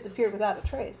 he disappeared without a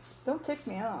trace. Don't tick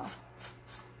me off.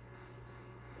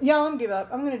 Y'all, I'm give up.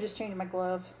 I'm going to just change my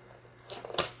glove.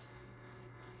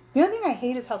 The only thing I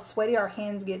hate is how sweaty our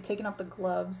hands get taking off the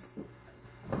gloves.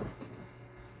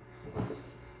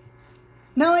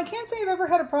 Now, I can't say I've ever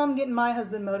had a problem getting my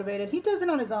husband motivated. He does it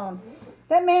on his own.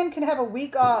 That man can have a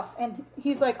week off and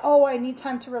he's like, oh, I need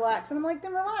time to relax. And I'm like,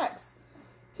 then relax.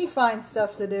 He finds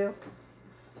stuff to do.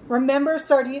 Remember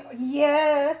sardine?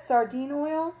 Yes, sardine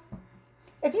oil.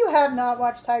 If you have not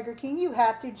watched Tiger King, you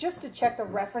have to, just to check the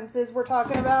references we're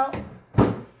talking about.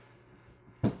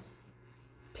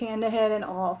 Panda head and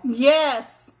all.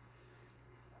 Yes!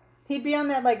 He'd be on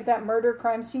that, like, that murder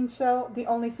crime scene show. The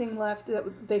only thing left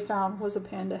that they found was a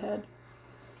panda head.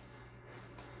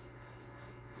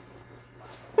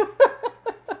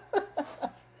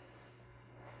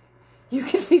 You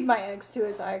can feed my eggs to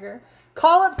a tiger.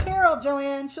 Call up Carol,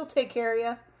 Joanne. She'll take care of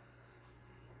you.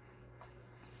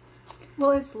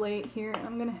 Well, it's late here.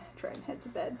 I'm going to try and head to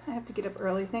bed. I have to get up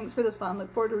early. Thanks for the fun.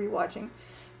 Look forward to rewatching.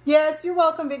 Yes, you're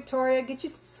welcome, Victoria. Get you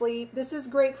some sleep. This is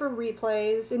great for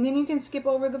replays. And then you can skip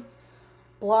over the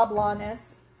blah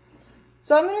blahness.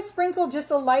 So I'm going to sprinkle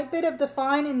just a light bit of the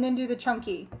fine and then do the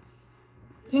chunky.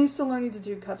 I'm still learning to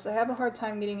do cups. I have a hard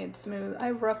time getting it smooth. I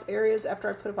have rough areas after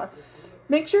I put epoxy.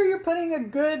 Make sure you're putting a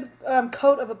good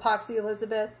coat of epoxy,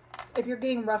 Elizabeth, if you're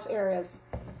getting rough areas.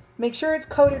 Make sure it's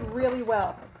coated really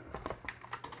well.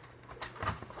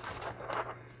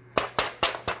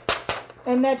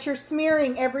 And that you're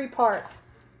smearing every part.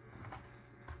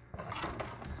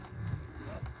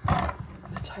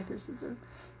 The tiger scissor.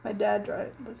 My dad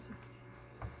drives.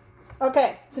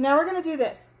 Okay, so now we're going to do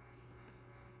this.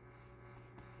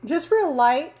 Just real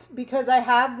light, because I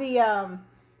have the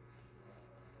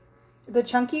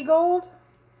chunky gold,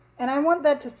 and I want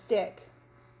that to stick.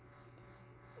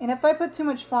 And if I put too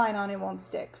much fine on, it won't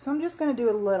stick. So I'm just going to do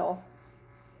a little.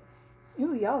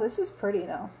 Ooh, y'all, this is pretty,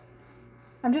 though.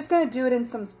 I'm just going to do it in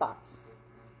some spots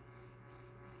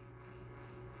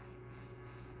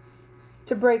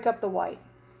to break up the white.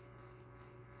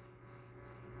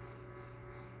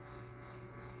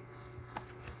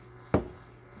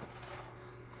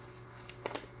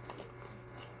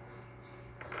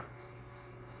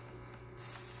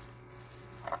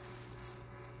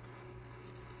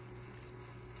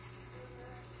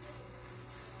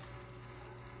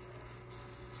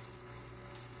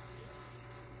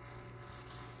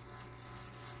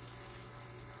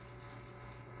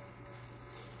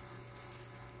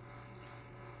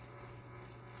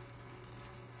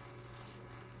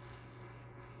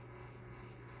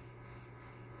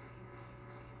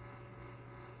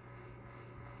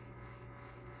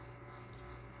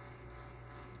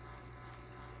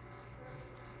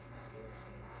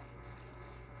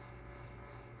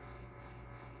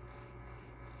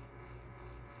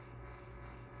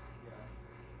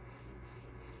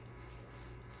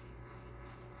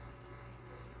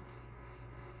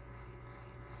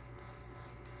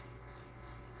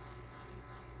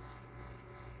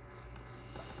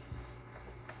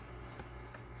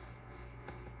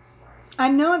 I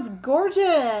know, it's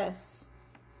gorgeous,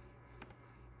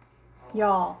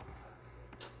 y'all.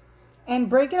 And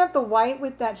breaking up the white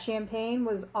with that champagne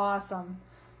was awesome,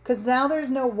 because now there's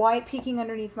no white peeking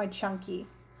underneath my chunky.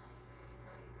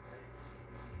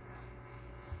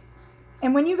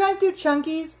 And when you guys do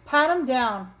chunkies, pat them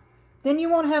down. Then you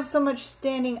won't have so much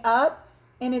standing up,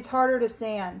 and it's harder to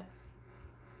sand.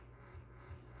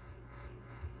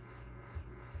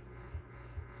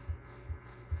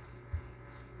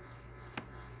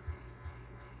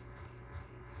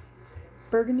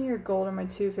 Burgundy or gold are my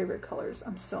two favorite colors.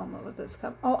 I'm so in love with this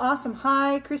cup. Oh, awesome.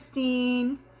 Hi,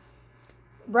 Christine.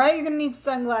 Right, you're going to need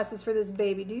sunglasses for this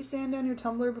baby. Do you sand down your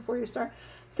tumbler before you start?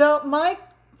 So my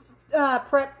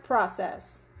prep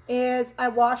process is I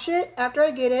wash it after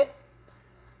I get it.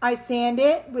 I sand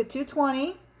it with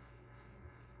 220.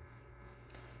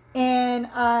 And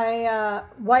I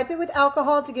wipe it with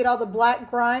alcohol to get all the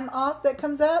black grime off that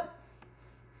comes up.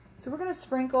 So we're going to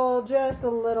sprinkle just a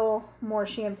little more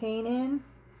champagne in.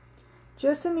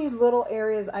 Just in these little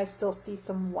areas, I still see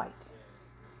some white.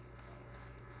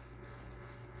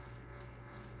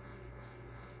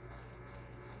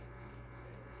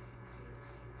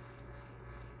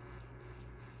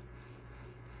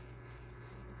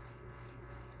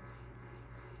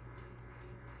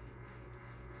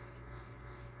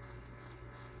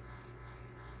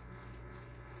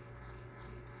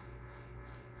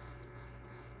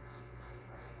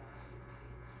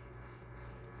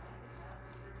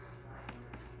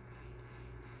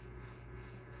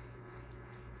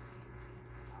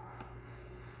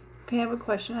 Okay, I have a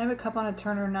question. I have a cup on a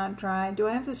turner not dry. Do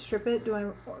I have to strip it? Do I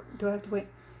have to wait?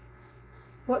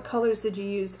 What colors did you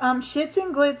use? Shits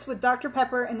and Glitz with Dr.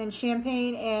 Pepper, and then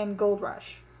Champagne and Gold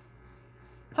Rush.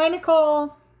 Hi,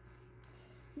 Nicole.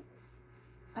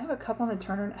 I have a cup on the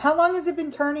turner. How long has it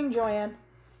been turning, Joanne?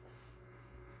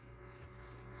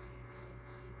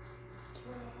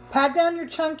 Pat down your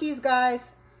chunkies,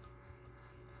 guys.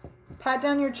 Pat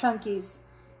down your chunkies.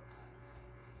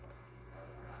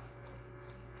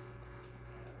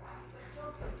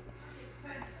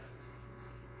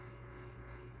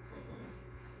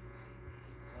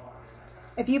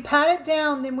 If you pat it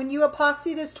down, then when you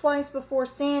epoxy this twice before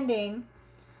sanding,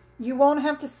 you won't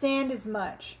have to sand as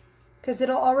much because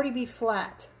it'll already be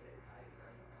flat.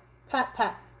 Pat,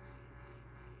 pat.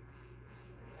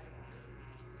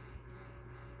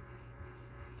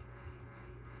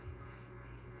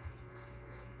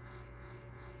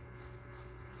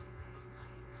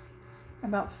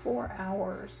 About 4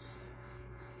 hours.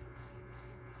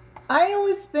 I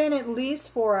always spend at least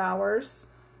 4 hours.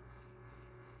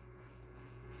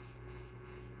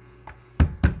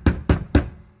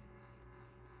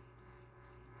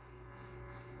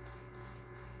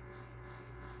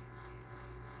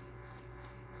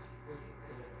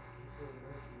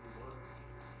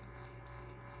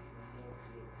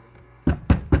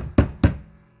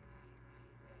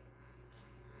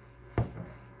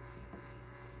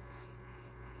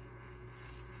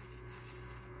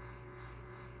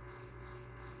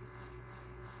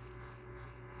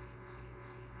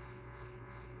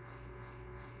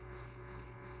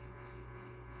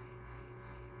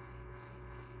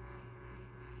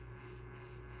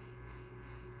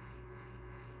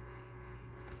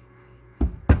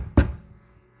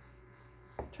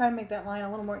 Try to make that line a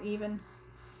little more even.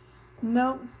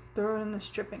 Nope. Throw it in the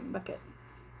stripping bucket.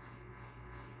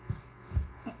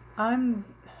 I'm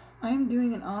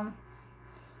doing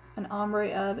an ombre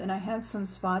of, and I have some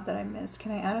spot that I missed.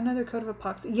 Can I add another coat of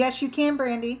epoxy? Yes, you can,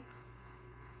 Brandy.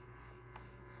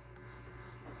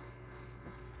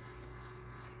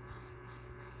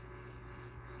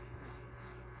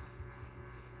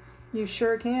 You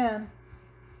sure can.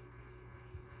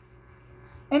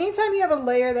 Anytime you have a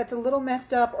layer that's a little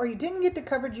messed up or you didn't get the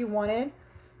coverage you wanted,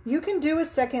 you can do a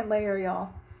second layer,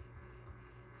 y'all.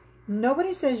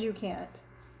 Nobody says you can't.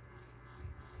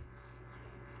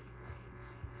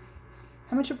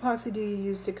 How much epoxy do you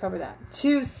use to cover that?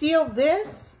 To seal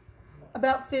this,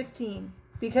 about 15.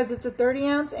 Because it's a 30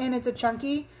 ounce and it's a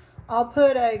chunky, I'll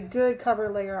put a good cover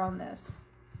layer on this.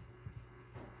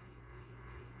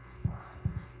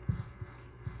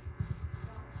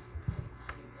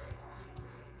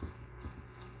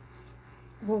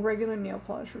 Will regular nail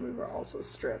polish remover also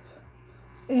strip?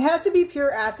 It has to be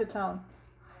pure acetone.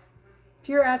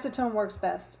 Pure acetone works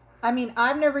best. I mean,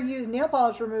 I've never used nail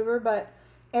polish remover, but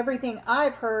everything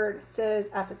I've heard says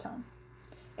acetone.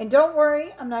 And don't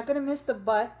worry, I'm not going to miss the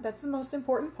butt. That's the most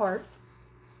important part.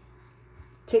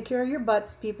 Take care of your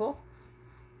butts, people.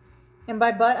 And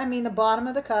by butt, I mean the bottom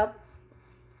of the cup.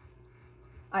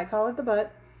 I call it the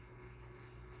butt.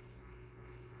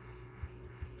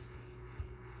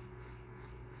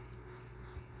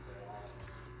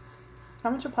 How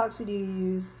much epoxy do you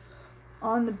use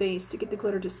on the base to get the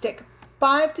glitter to stick?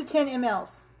 5 to 10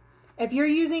 mLs. If you're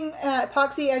using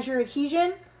epoxy as your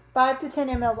adhesion, 5 to 10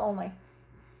 mLs only.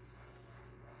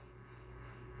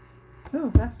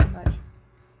 Ooh, that's too much.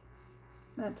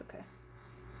 That's okay.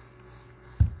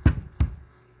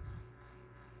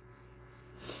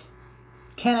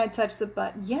 Can I touch the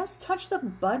butt? Yes, touch the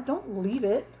butt. Don't leave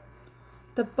it.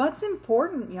 The butt's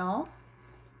important, y'all.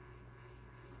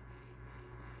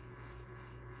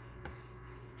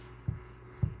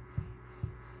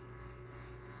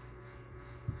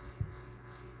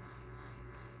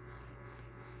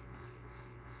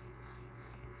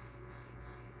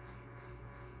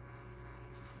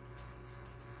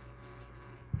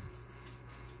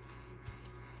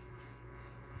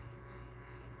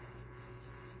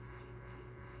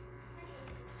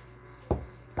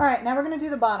 All right, now we're going to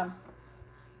do the bottom.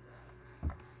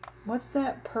 What's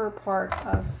that per part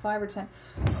of 5 or 10?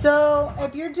 So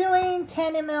if you're doing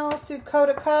 10 mLs to coat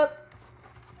a cup,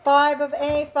 5 of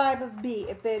A, 5 of B.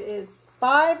 If it is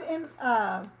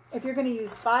if you're going to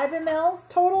use 5 mLs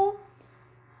total,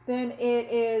 then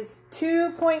it is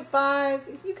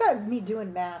 2.5. You got me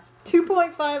doing math.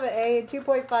 2.5 of A and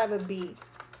 2.5 of B.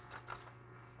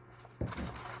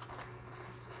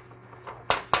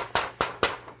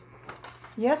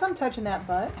 Yes, I'm touching that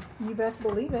butt. You best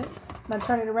believe it. I'm going to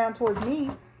turn it around towards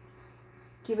me.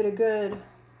 Give it a good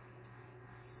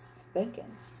spanking.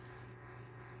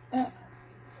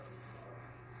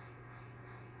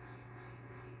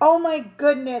 Oh my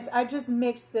goodness. I just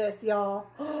mixed this, y'all.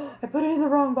 I put it in the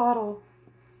wrong bottle.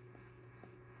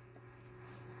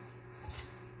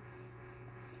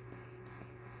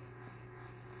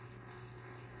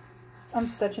 I'm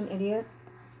such an idiot.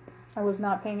 I was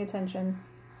not paying attention.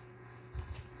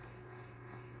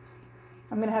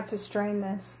 I'm going to have to strain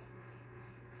this.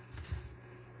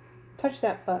 Touch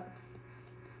that butt.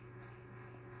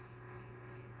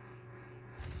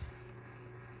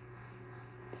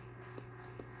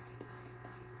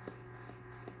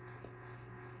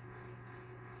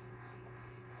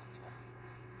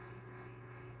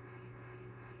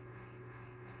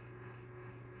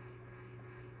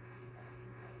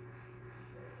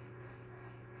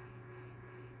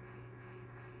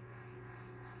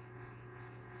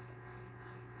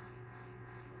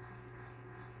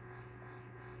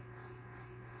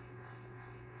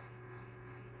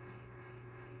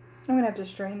 I'm going to have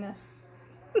to strain this.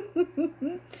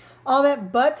 All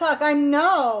that butt talk, I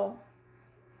know.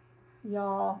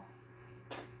 Y'all.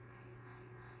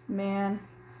 Man.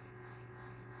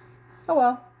 Oh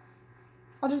well.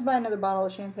 I'll just buy another bottle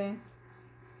of champagne.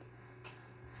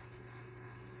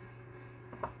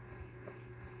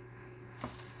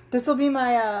 This will be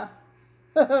my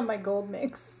my gold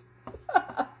mix.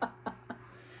 How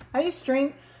do you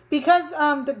strain? Because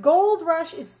the Gold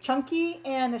Rush is chunky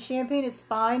and the champagne is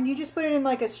fine. You just put it in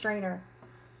like a strainer.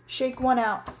 Shake one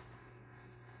out.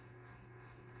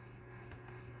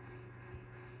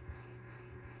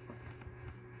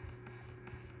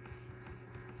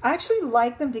 I actually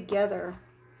like them together.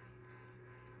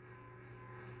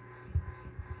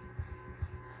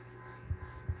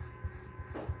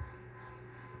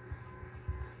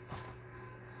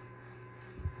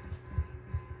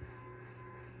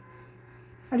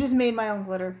 I just made my own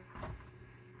glitter.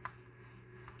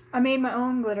 I made my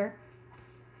own glitter.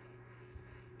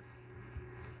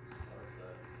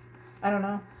 I don't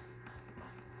know.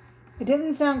 It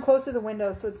didn't sound close to the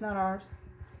window, so it's not ours.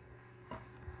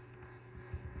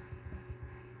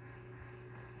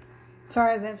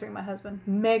 Sorry, I was answering my husband.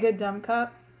 Mega dumb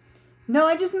cup. No,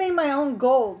 I just made my own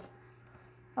gold.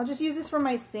 I'll just use this for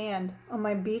my sand on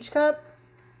my beach cup.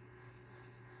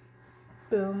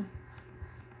 Boom.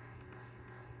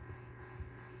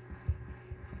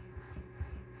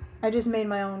 I just made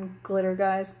my own glitter,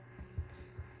 guys.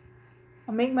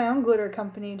 I'll make my own glitter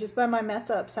company just by my mess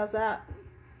ups. How's that?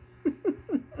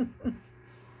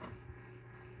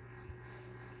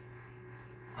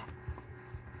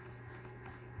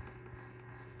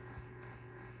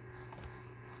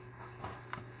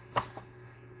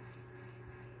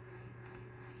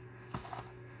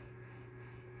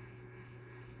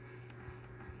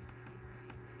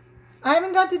 I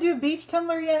haven't got to do beach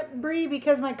tumbler yet, Bree,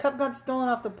 because my cup got stolen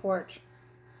off the porch.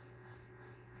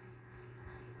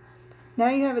 Now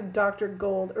you have a Dr.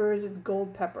 Gold, or is it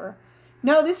gold pepper?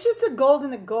 No, it's just a gold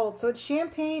and a gold. So it's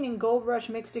champagne and gold rush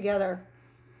mixed together.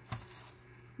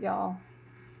 Y'all.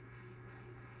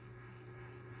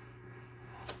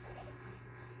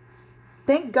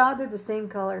 Thank God they're the same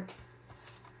color.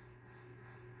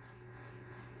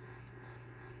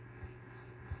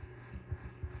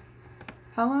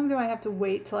 How long do I have to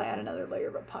wait till I add another layer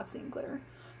of epoxy and glitter?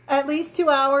 At least 2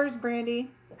 hours, Brandy.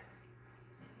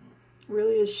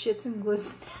 Really is shits and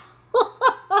glitz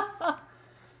now.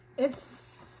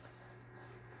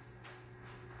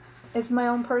 It's my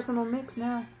own personal mix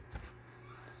now.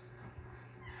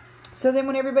 So then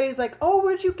when everybody's like, oh,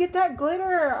 where'd you get that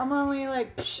glitter? I'm only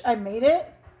like, psh, I made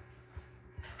it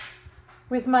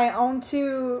with my own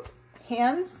 2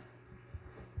 hands.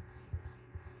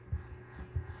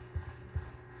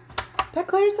 That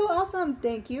glitter's so awesome.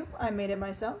 Thank you. I made it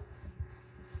myself.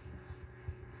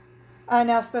 I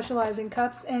now specialize in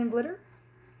cups and glitter.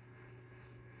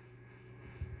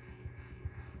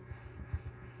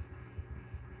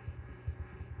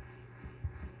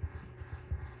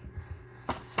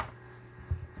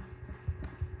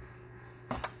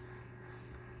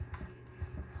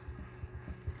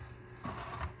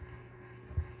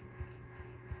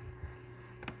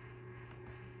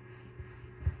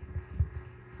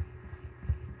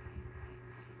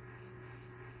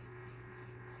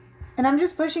 And I'm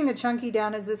just pushing the chunky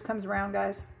down as this comes around,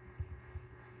 guys.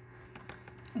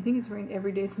 I think it's rained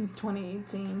every day since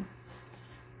 2018.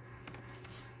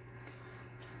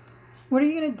 What are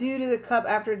you going to do to the cup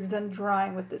after it's done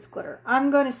drying with this glitter? I'm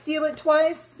going to seal it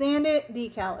twice, sand it,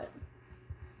 decal it.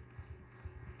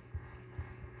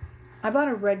 I bought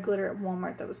a red glitter at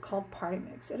Walmart that was called Party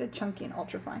Mix. It had chunky and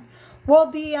ultra fine. Well,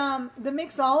 the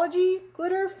mixology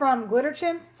glitter from Glitter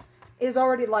Chimp is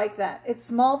already like that. It's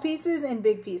small pieces and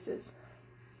big pieces.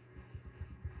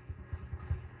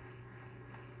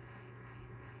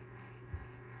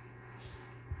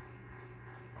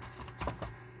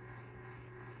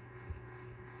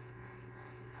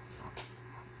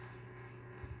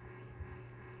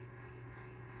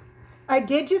 I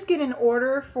did just get an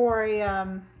order for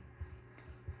a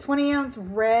 20-ounce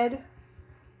red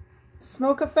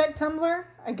smoke effect tumbler.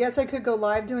 I guess I could go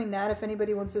live doing that if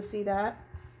anybody wants to see that.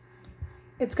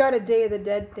 It's got a Day of the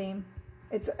Dead theme.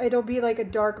 It'll be like a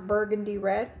dark burgundy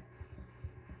red.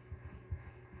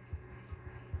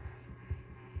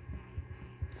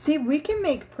 See, we can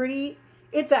make pretty...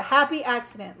 It's a happy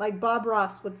accident, like Bob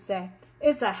Ross would say.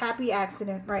 It's a happy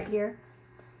accident right here.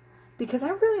 Because I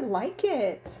really like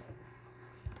it.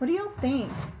 What do y'all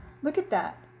think? Look at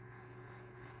that.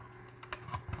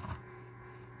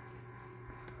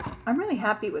 I'm really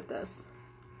happy with this.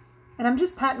 And I'm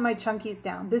just patting my chunkies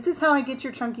down. This is how I get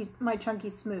my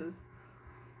chunkies smooth.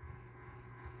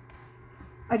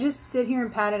 I just sit here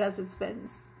and pat it as it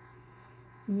spins.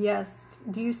 Yes.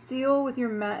 Do you seal with your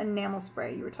matte enamel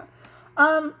spray? You were talking.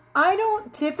 I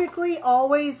don't typically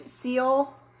always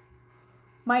seal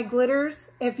my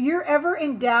glitters. If you're ever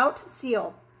in doubt,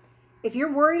 seal. If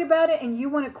you're worried about it and you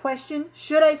want to question,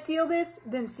 should I seal this?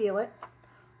 Then seal it.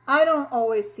 I don't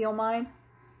always seal mine.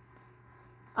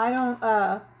 I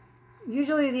don't,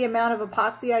 usually the amount of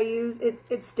epoxy I use,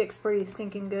 it sticks pretty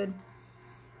stinking good.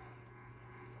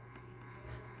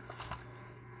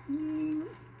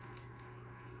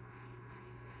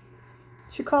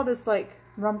 Should call this like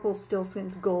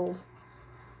Rumpelstiltskin's Gold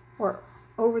or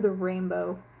Over the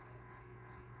Rainbow.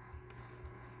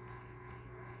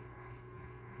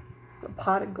 A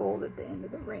pot of gold at the end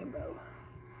of the rainbow.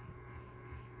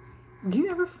 Do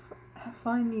you ever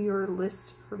find your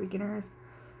list for beginners?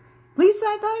 Lisa,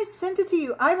 I thought I sent it to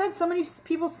you. I've had so many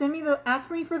people send me ask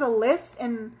me for the list,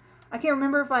 and I can't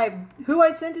remember who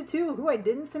I sent it to, who I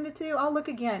didn't send it to. I'll look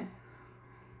again.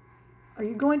 Are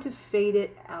you going to fade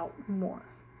it out more?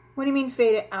 What do you mean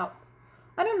fade it out?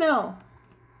 I don't know.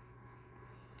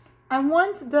 I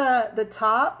want the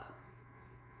top.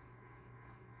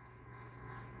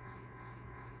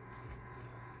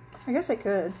 I guess I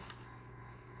could.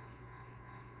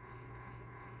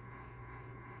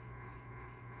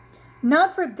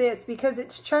 Not for this because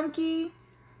it's chunky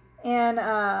and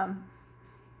I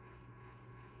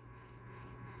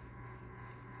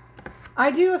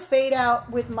do a fade out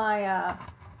with my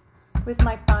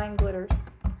fine glitters.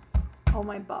 Oh,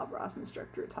 my Bob Ross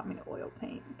instructor taught me to oil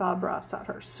paint. Bob Ross taught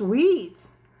her. Sweet.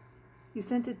 You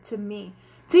sent it to me.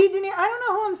 See, Denier, I don't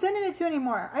know who I'm sending it to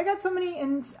anymore. I got so many,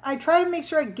 and I try to make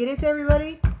sure I get it to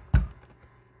everybody.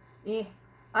 Yeah,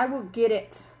 I will get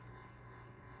it.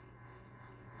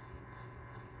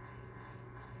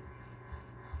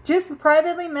 Just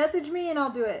privately message me and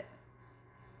I'll do it.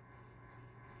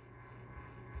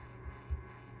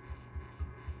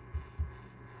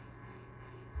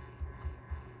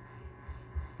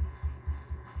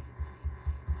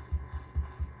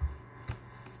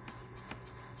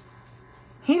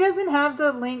 He doesn't have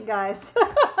the link, guys.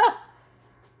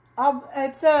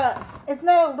 It's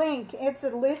not a link. It's a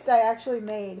list I actually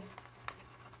made.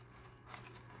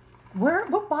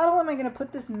 What bottle am I going to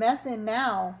put this mess in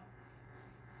now?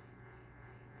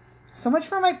 So much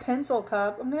for my pencil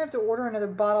cup. I'm going to have to order another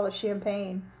bottle of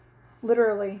champagne.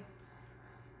 Literally.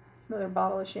 Another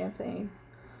bottle of champagne.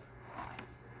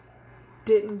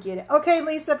 Didn't get it. Okay,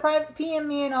 Lisa, private PM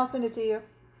me and I'll send it to you.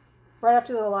 Right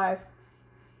after the live.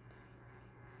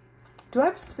 Do I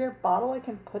have a spare bottle I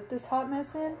can put this hot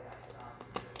mess in?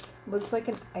 Looks like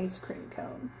an ice cream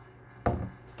cone.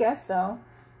 Guess so.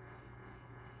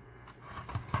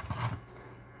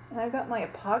 And I've got my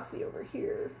epoxy over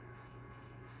here.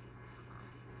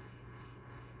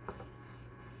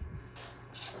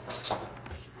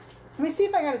 Let me see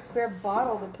if I got a spare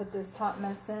bottle to put this hot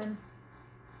mess in.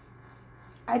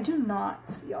 I do not,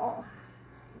 y'all.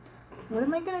 What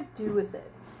am I going to do with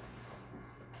it?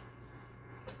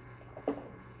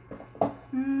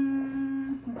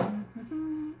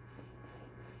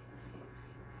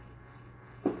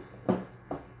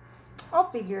 I'll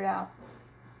figure it out.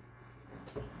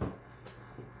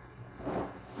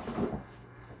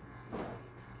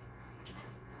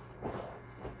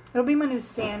 It'll be my new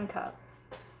sand cup.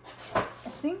 I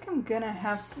think I'm gonna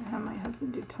have to have my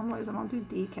husband do tumblers and I'll do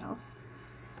decals.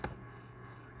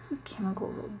 This is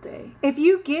chemicals all day. If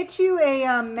you get you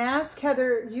a mask,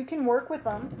 Heather, you can work with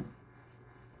them.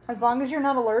 As long as you're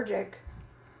not allergic.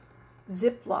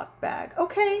 Ziploc bag.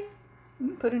 Okay. You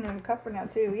can put it in a cup for now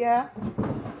too. Yeah.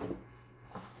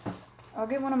 I'll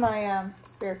get one of my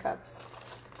spare cups.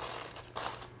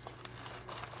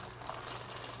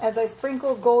 As I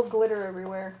sprinkle gold glitter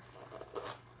everywhere.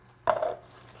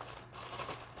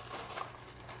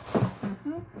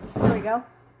 There we go.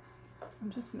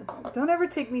 I'm just missing. Don't ever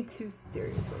take me too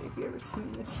seriously if you ever see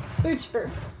me in the future.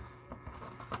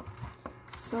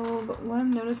 So, but what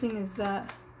I'm noticing is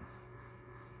that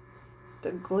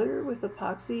the glitter with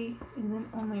epoxy isn't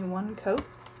only one coat.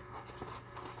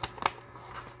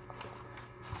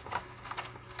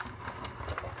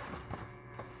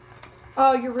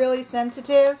 Oh, you're really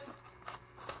sensitive?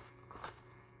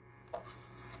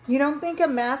 You don't think a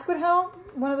mask would help?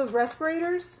 One of those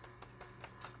respirators?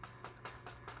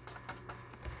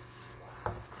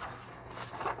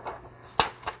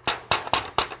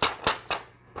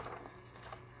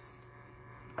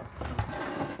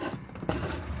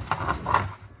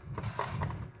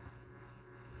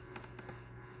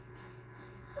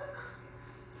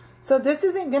 So this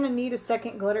isn't going to need a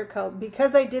second glitter coat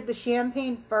because I did the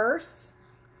champagne first.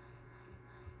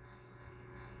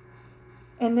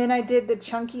 And then I did the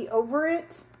chunky over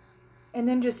it. And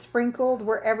then just sprinkled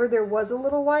wherever there was a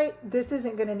little white. This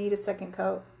isn't going to need a second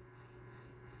coat.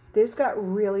 This got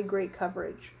really great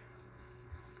coverage.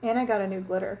 And I got a new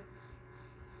glitter.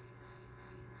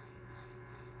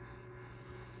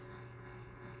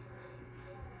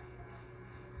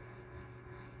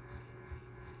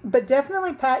 But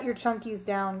definitely pat your chunkies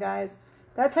down, guys.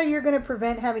 That's how you're going to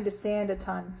prevent having to sand a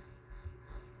ton.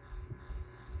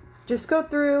 Just go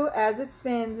through as it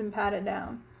spins and pat it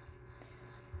down.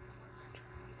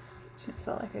 It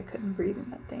felt like I couldn't breathe in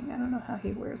that thing. I don't know how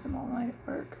he wears them all night at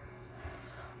work.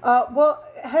 Well,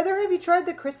 Heather, have you tried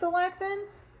the crystal lac then?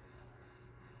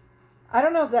 I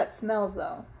don't know if that smells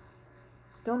though.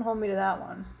 Don't hold me to that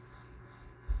one.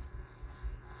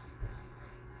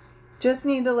 Just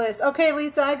need the list. Okay,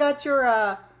 Lisa, I got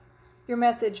your your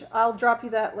message. I'll drop you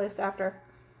that list after.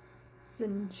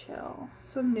 Zinchel.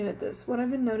 So I'm new at this. What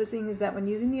I've been noticing is that when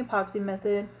using the epoxy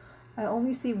method, I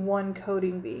only see one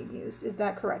coating being used. Is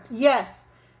that correct? Yes.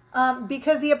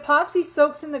 Because the epoxy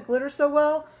soaks in the glitter so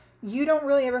well, you don't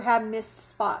really ever have missed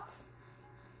spots.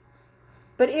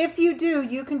 But if you do,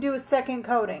 you can do a second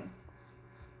coating.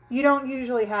 You don't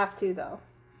usually have to, though.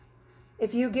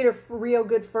 If you get a real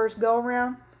good first go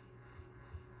around.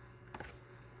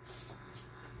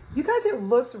 You guys, it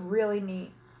looks really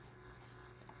neat.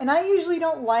 And I usually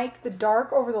don't like the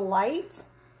dark over the light,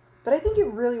 but I think it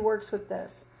really works with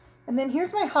this. And then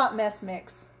here's my hot mess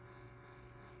mix.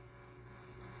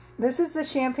 This is the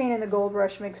champagne and the gold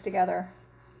rush mixed together.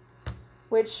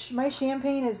 Which, my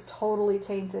champagne is totally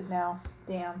tainted now.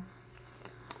 Damn.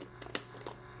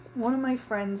 One of my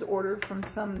friends ordered from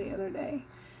some the other day.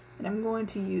 And I'm going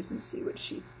to use and see what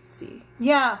she see.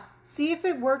 Yeah, see if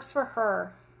it works for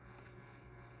her.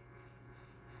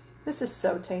 This is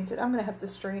so tainted. I'm going to have to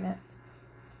strain it.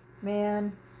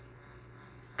 Man.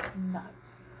 I'm not.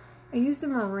 I used the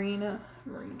Marine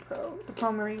Pro. The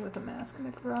Pro Marine with a mask in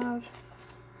the garage.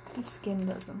 My skin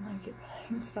doesn't like it, but I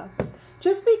can stop it.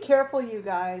 Just be careful, you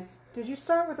guys. Did you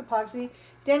start with epoxy?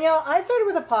 Danielle, I started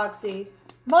with epoxy.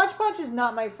 Mod Podge is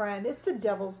not my friend. It's the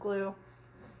devil's glue.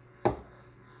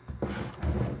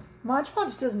 Mod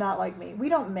Podge does not like me. We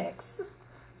don't mix.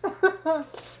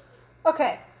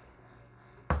 Okay.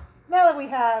 Now that we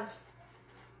have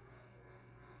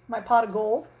my pot of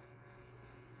gold.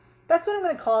 That's what I'm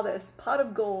going to call this. Pot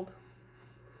of gold.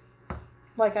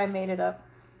 Like I made it up.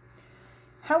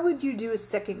 How would you do a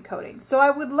second coating? So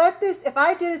I would let this, if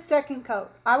I did a second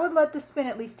coat, I would let this spin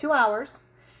at least 2 hours.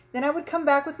 Then I would come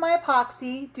back with my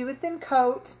epoxy, do a thin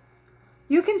coat.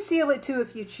 You can seal it too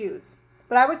if you choose.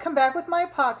 But I would come back with my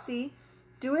epoxy,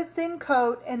 do a thin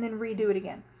coat, and then redo it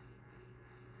again.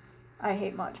 I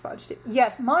hate Mod Podge too.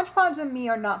 Yes, Mod Podge and me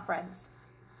are not friends.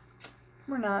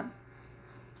 We're not.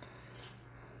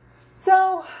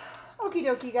 So, okie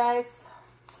dokie, guys.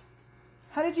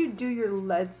 How did you do your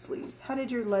Leslie? How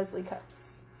did your Leslie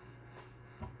cups?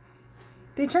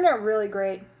 They turned out really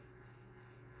great.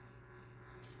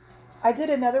 I did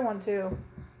another one too.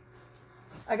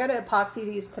 I got to epoxy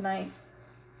these tonight.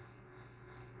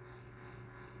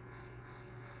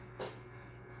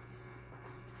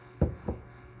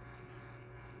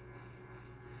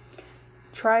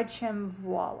 Try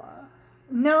Chemvoila.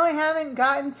 No, I haven't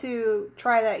gotten to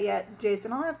try that yet,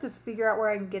 Jason. I'll have to figure out where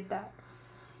I can get that.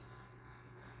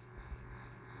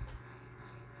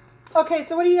 Okay,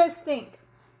 so what do you guys think?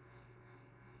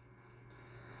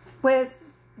 With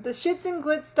the Shits and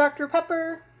Glitz Dr.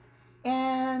 Pepper,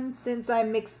 and since I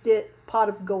mixed it, pot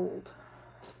of gold.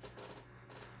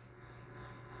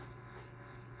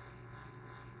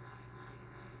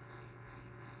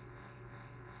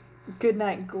 Good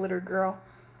night, Glitter Girl.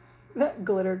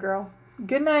 Glitter Girl.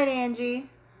 Good night, Angie.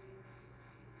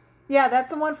 Yeah, that's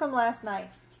the one from last night.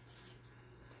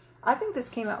 I think this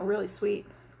came out really sweet.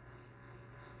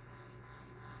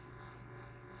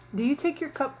 Do you take your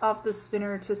cup off the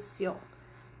spinner to seal?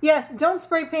 Yes, don't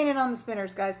spray paint it on the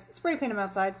spinners, guys. Spray paint them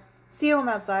outside. Seal them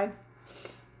outside.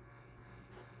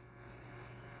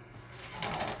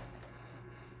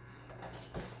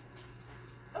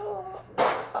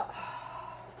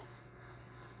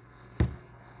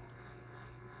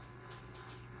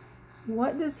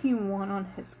 What does he want on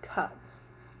his cup?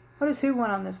 What does who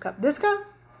want on this cup? This cup?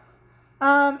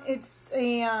 It's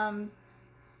a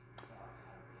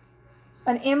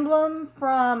an emblem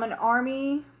from an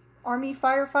army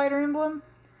firefighter emblem.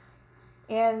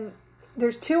 And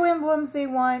there's 2 emblems they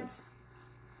want.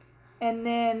 And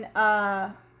then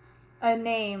a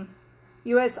name.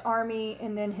 U.S. Army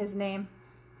and then his name.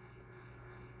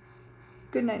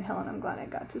 Good night, Helen. I'm glad I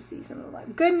got to see some of the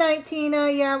light. Good night, Tina.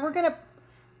 Yeah, we're going to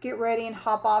get ready and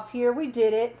hop off here. We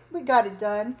did it. We got it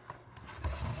done.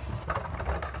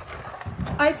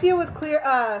 I seal with clear,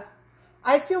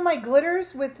 I seal my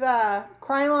glitters with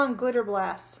Krylon Glitter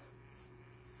Blast.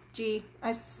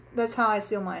 That's how I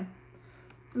seal mine.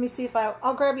 Let me see if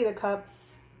I'll grab you the cup.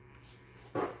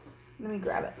 Let me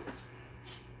grab it.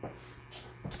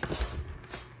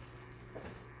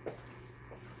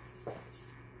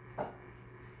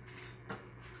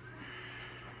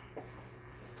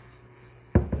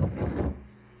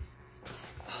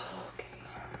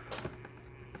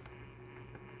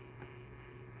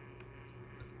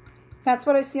 That's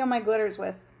what I seal my glitters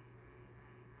with.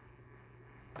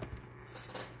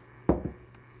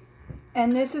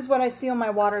 And this is what I seal my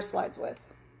water slides with.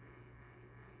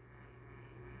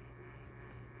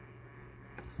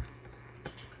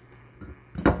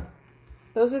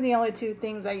 Those are the only 2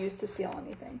 things I use to seal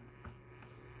anything.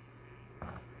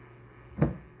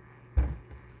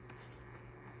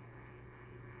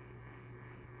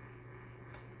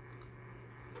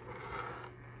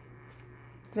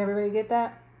 Does everybody get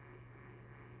that?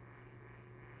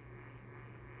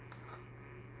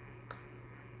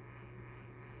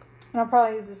 And I'll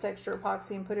probably use this extra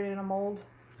epoxy and put it in a mold.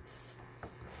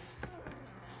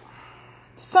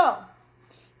 So,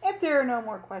 if there are no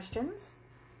more questions,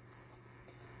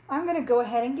 I'm going to go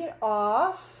ahead and get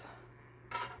off.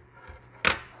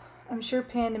 I'm sure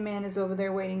Panda Man is over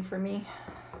there waiting for me.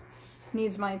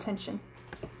 Needs my attention.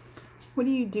 What do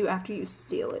you do after you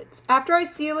seal it? After I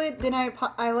seal it, then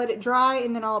I let it dry,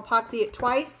 and then I'll epoxy it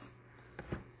twice.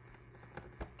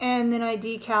 And then I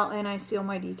decal and I seal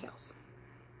my decals.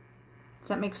 Does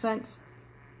that make sense?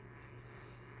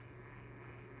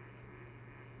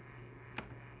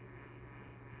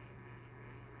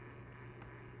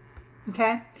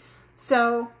 Okay,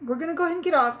 so we're going to go ahead and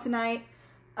get off tonight.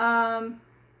 I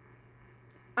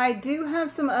do have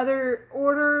some other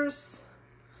orders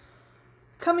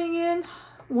coming in.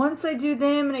 Once I do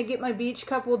them and I get my beach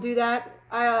cup, we'll do that.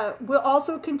 We'll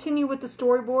also continue with the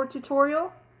storyboard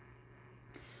tutorial.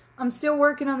 I'm still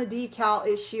working on the decal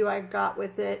issue I've got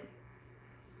with it.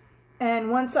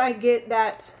 And once I get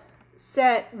that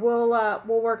set, we'll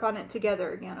work on it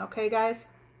together again. Okay, guys?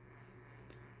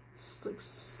 Slick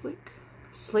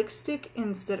stick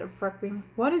instead of prepping.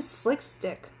 What is slick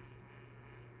stick?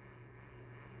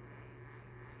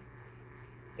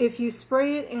 If you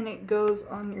spray it and it goes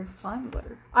on your fine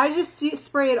glitter. I just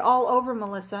spray it all over,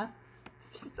 Melissa.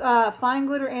 Fine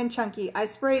glitter and chunky. I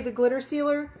spray the glitter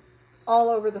sealer all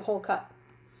over the whole cup.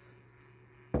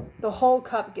 The whole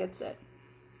cup gets it.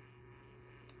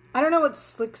 I don't know what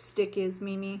slick stick is,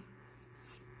 Mimi.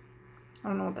 I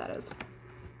don't know what that is.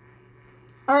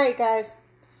 Alright, guys.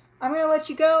 I'm going to let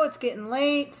you go. It's getting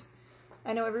late.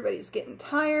 I know everybody's getting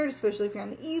tired, especially if you're on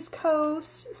the East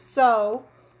Coast. So,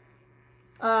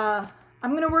 I'm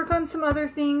going to work on some other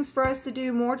things for us to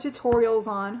do more tutorials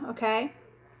on, okay?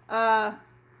 I've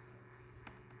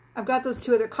got those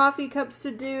 2 other coffee cups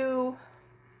to do.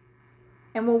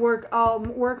 And I'll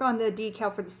work on the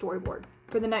decal for the storyboard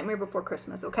for the Nightmare Before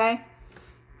Christmas, okay?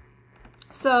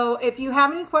 So, if you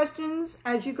have any questions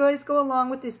as you guys go along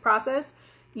with this process,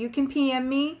 you can PM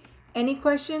me any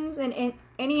questions and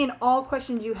any and all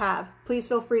questions you have. Please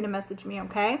feel free to message me,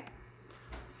 okay?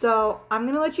 So, I'm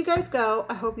going to let you guys go.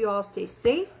 I hope you all stay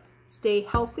safe, stay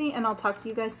healthy, and I'll talk to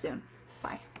you guys soon.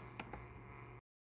 Bye.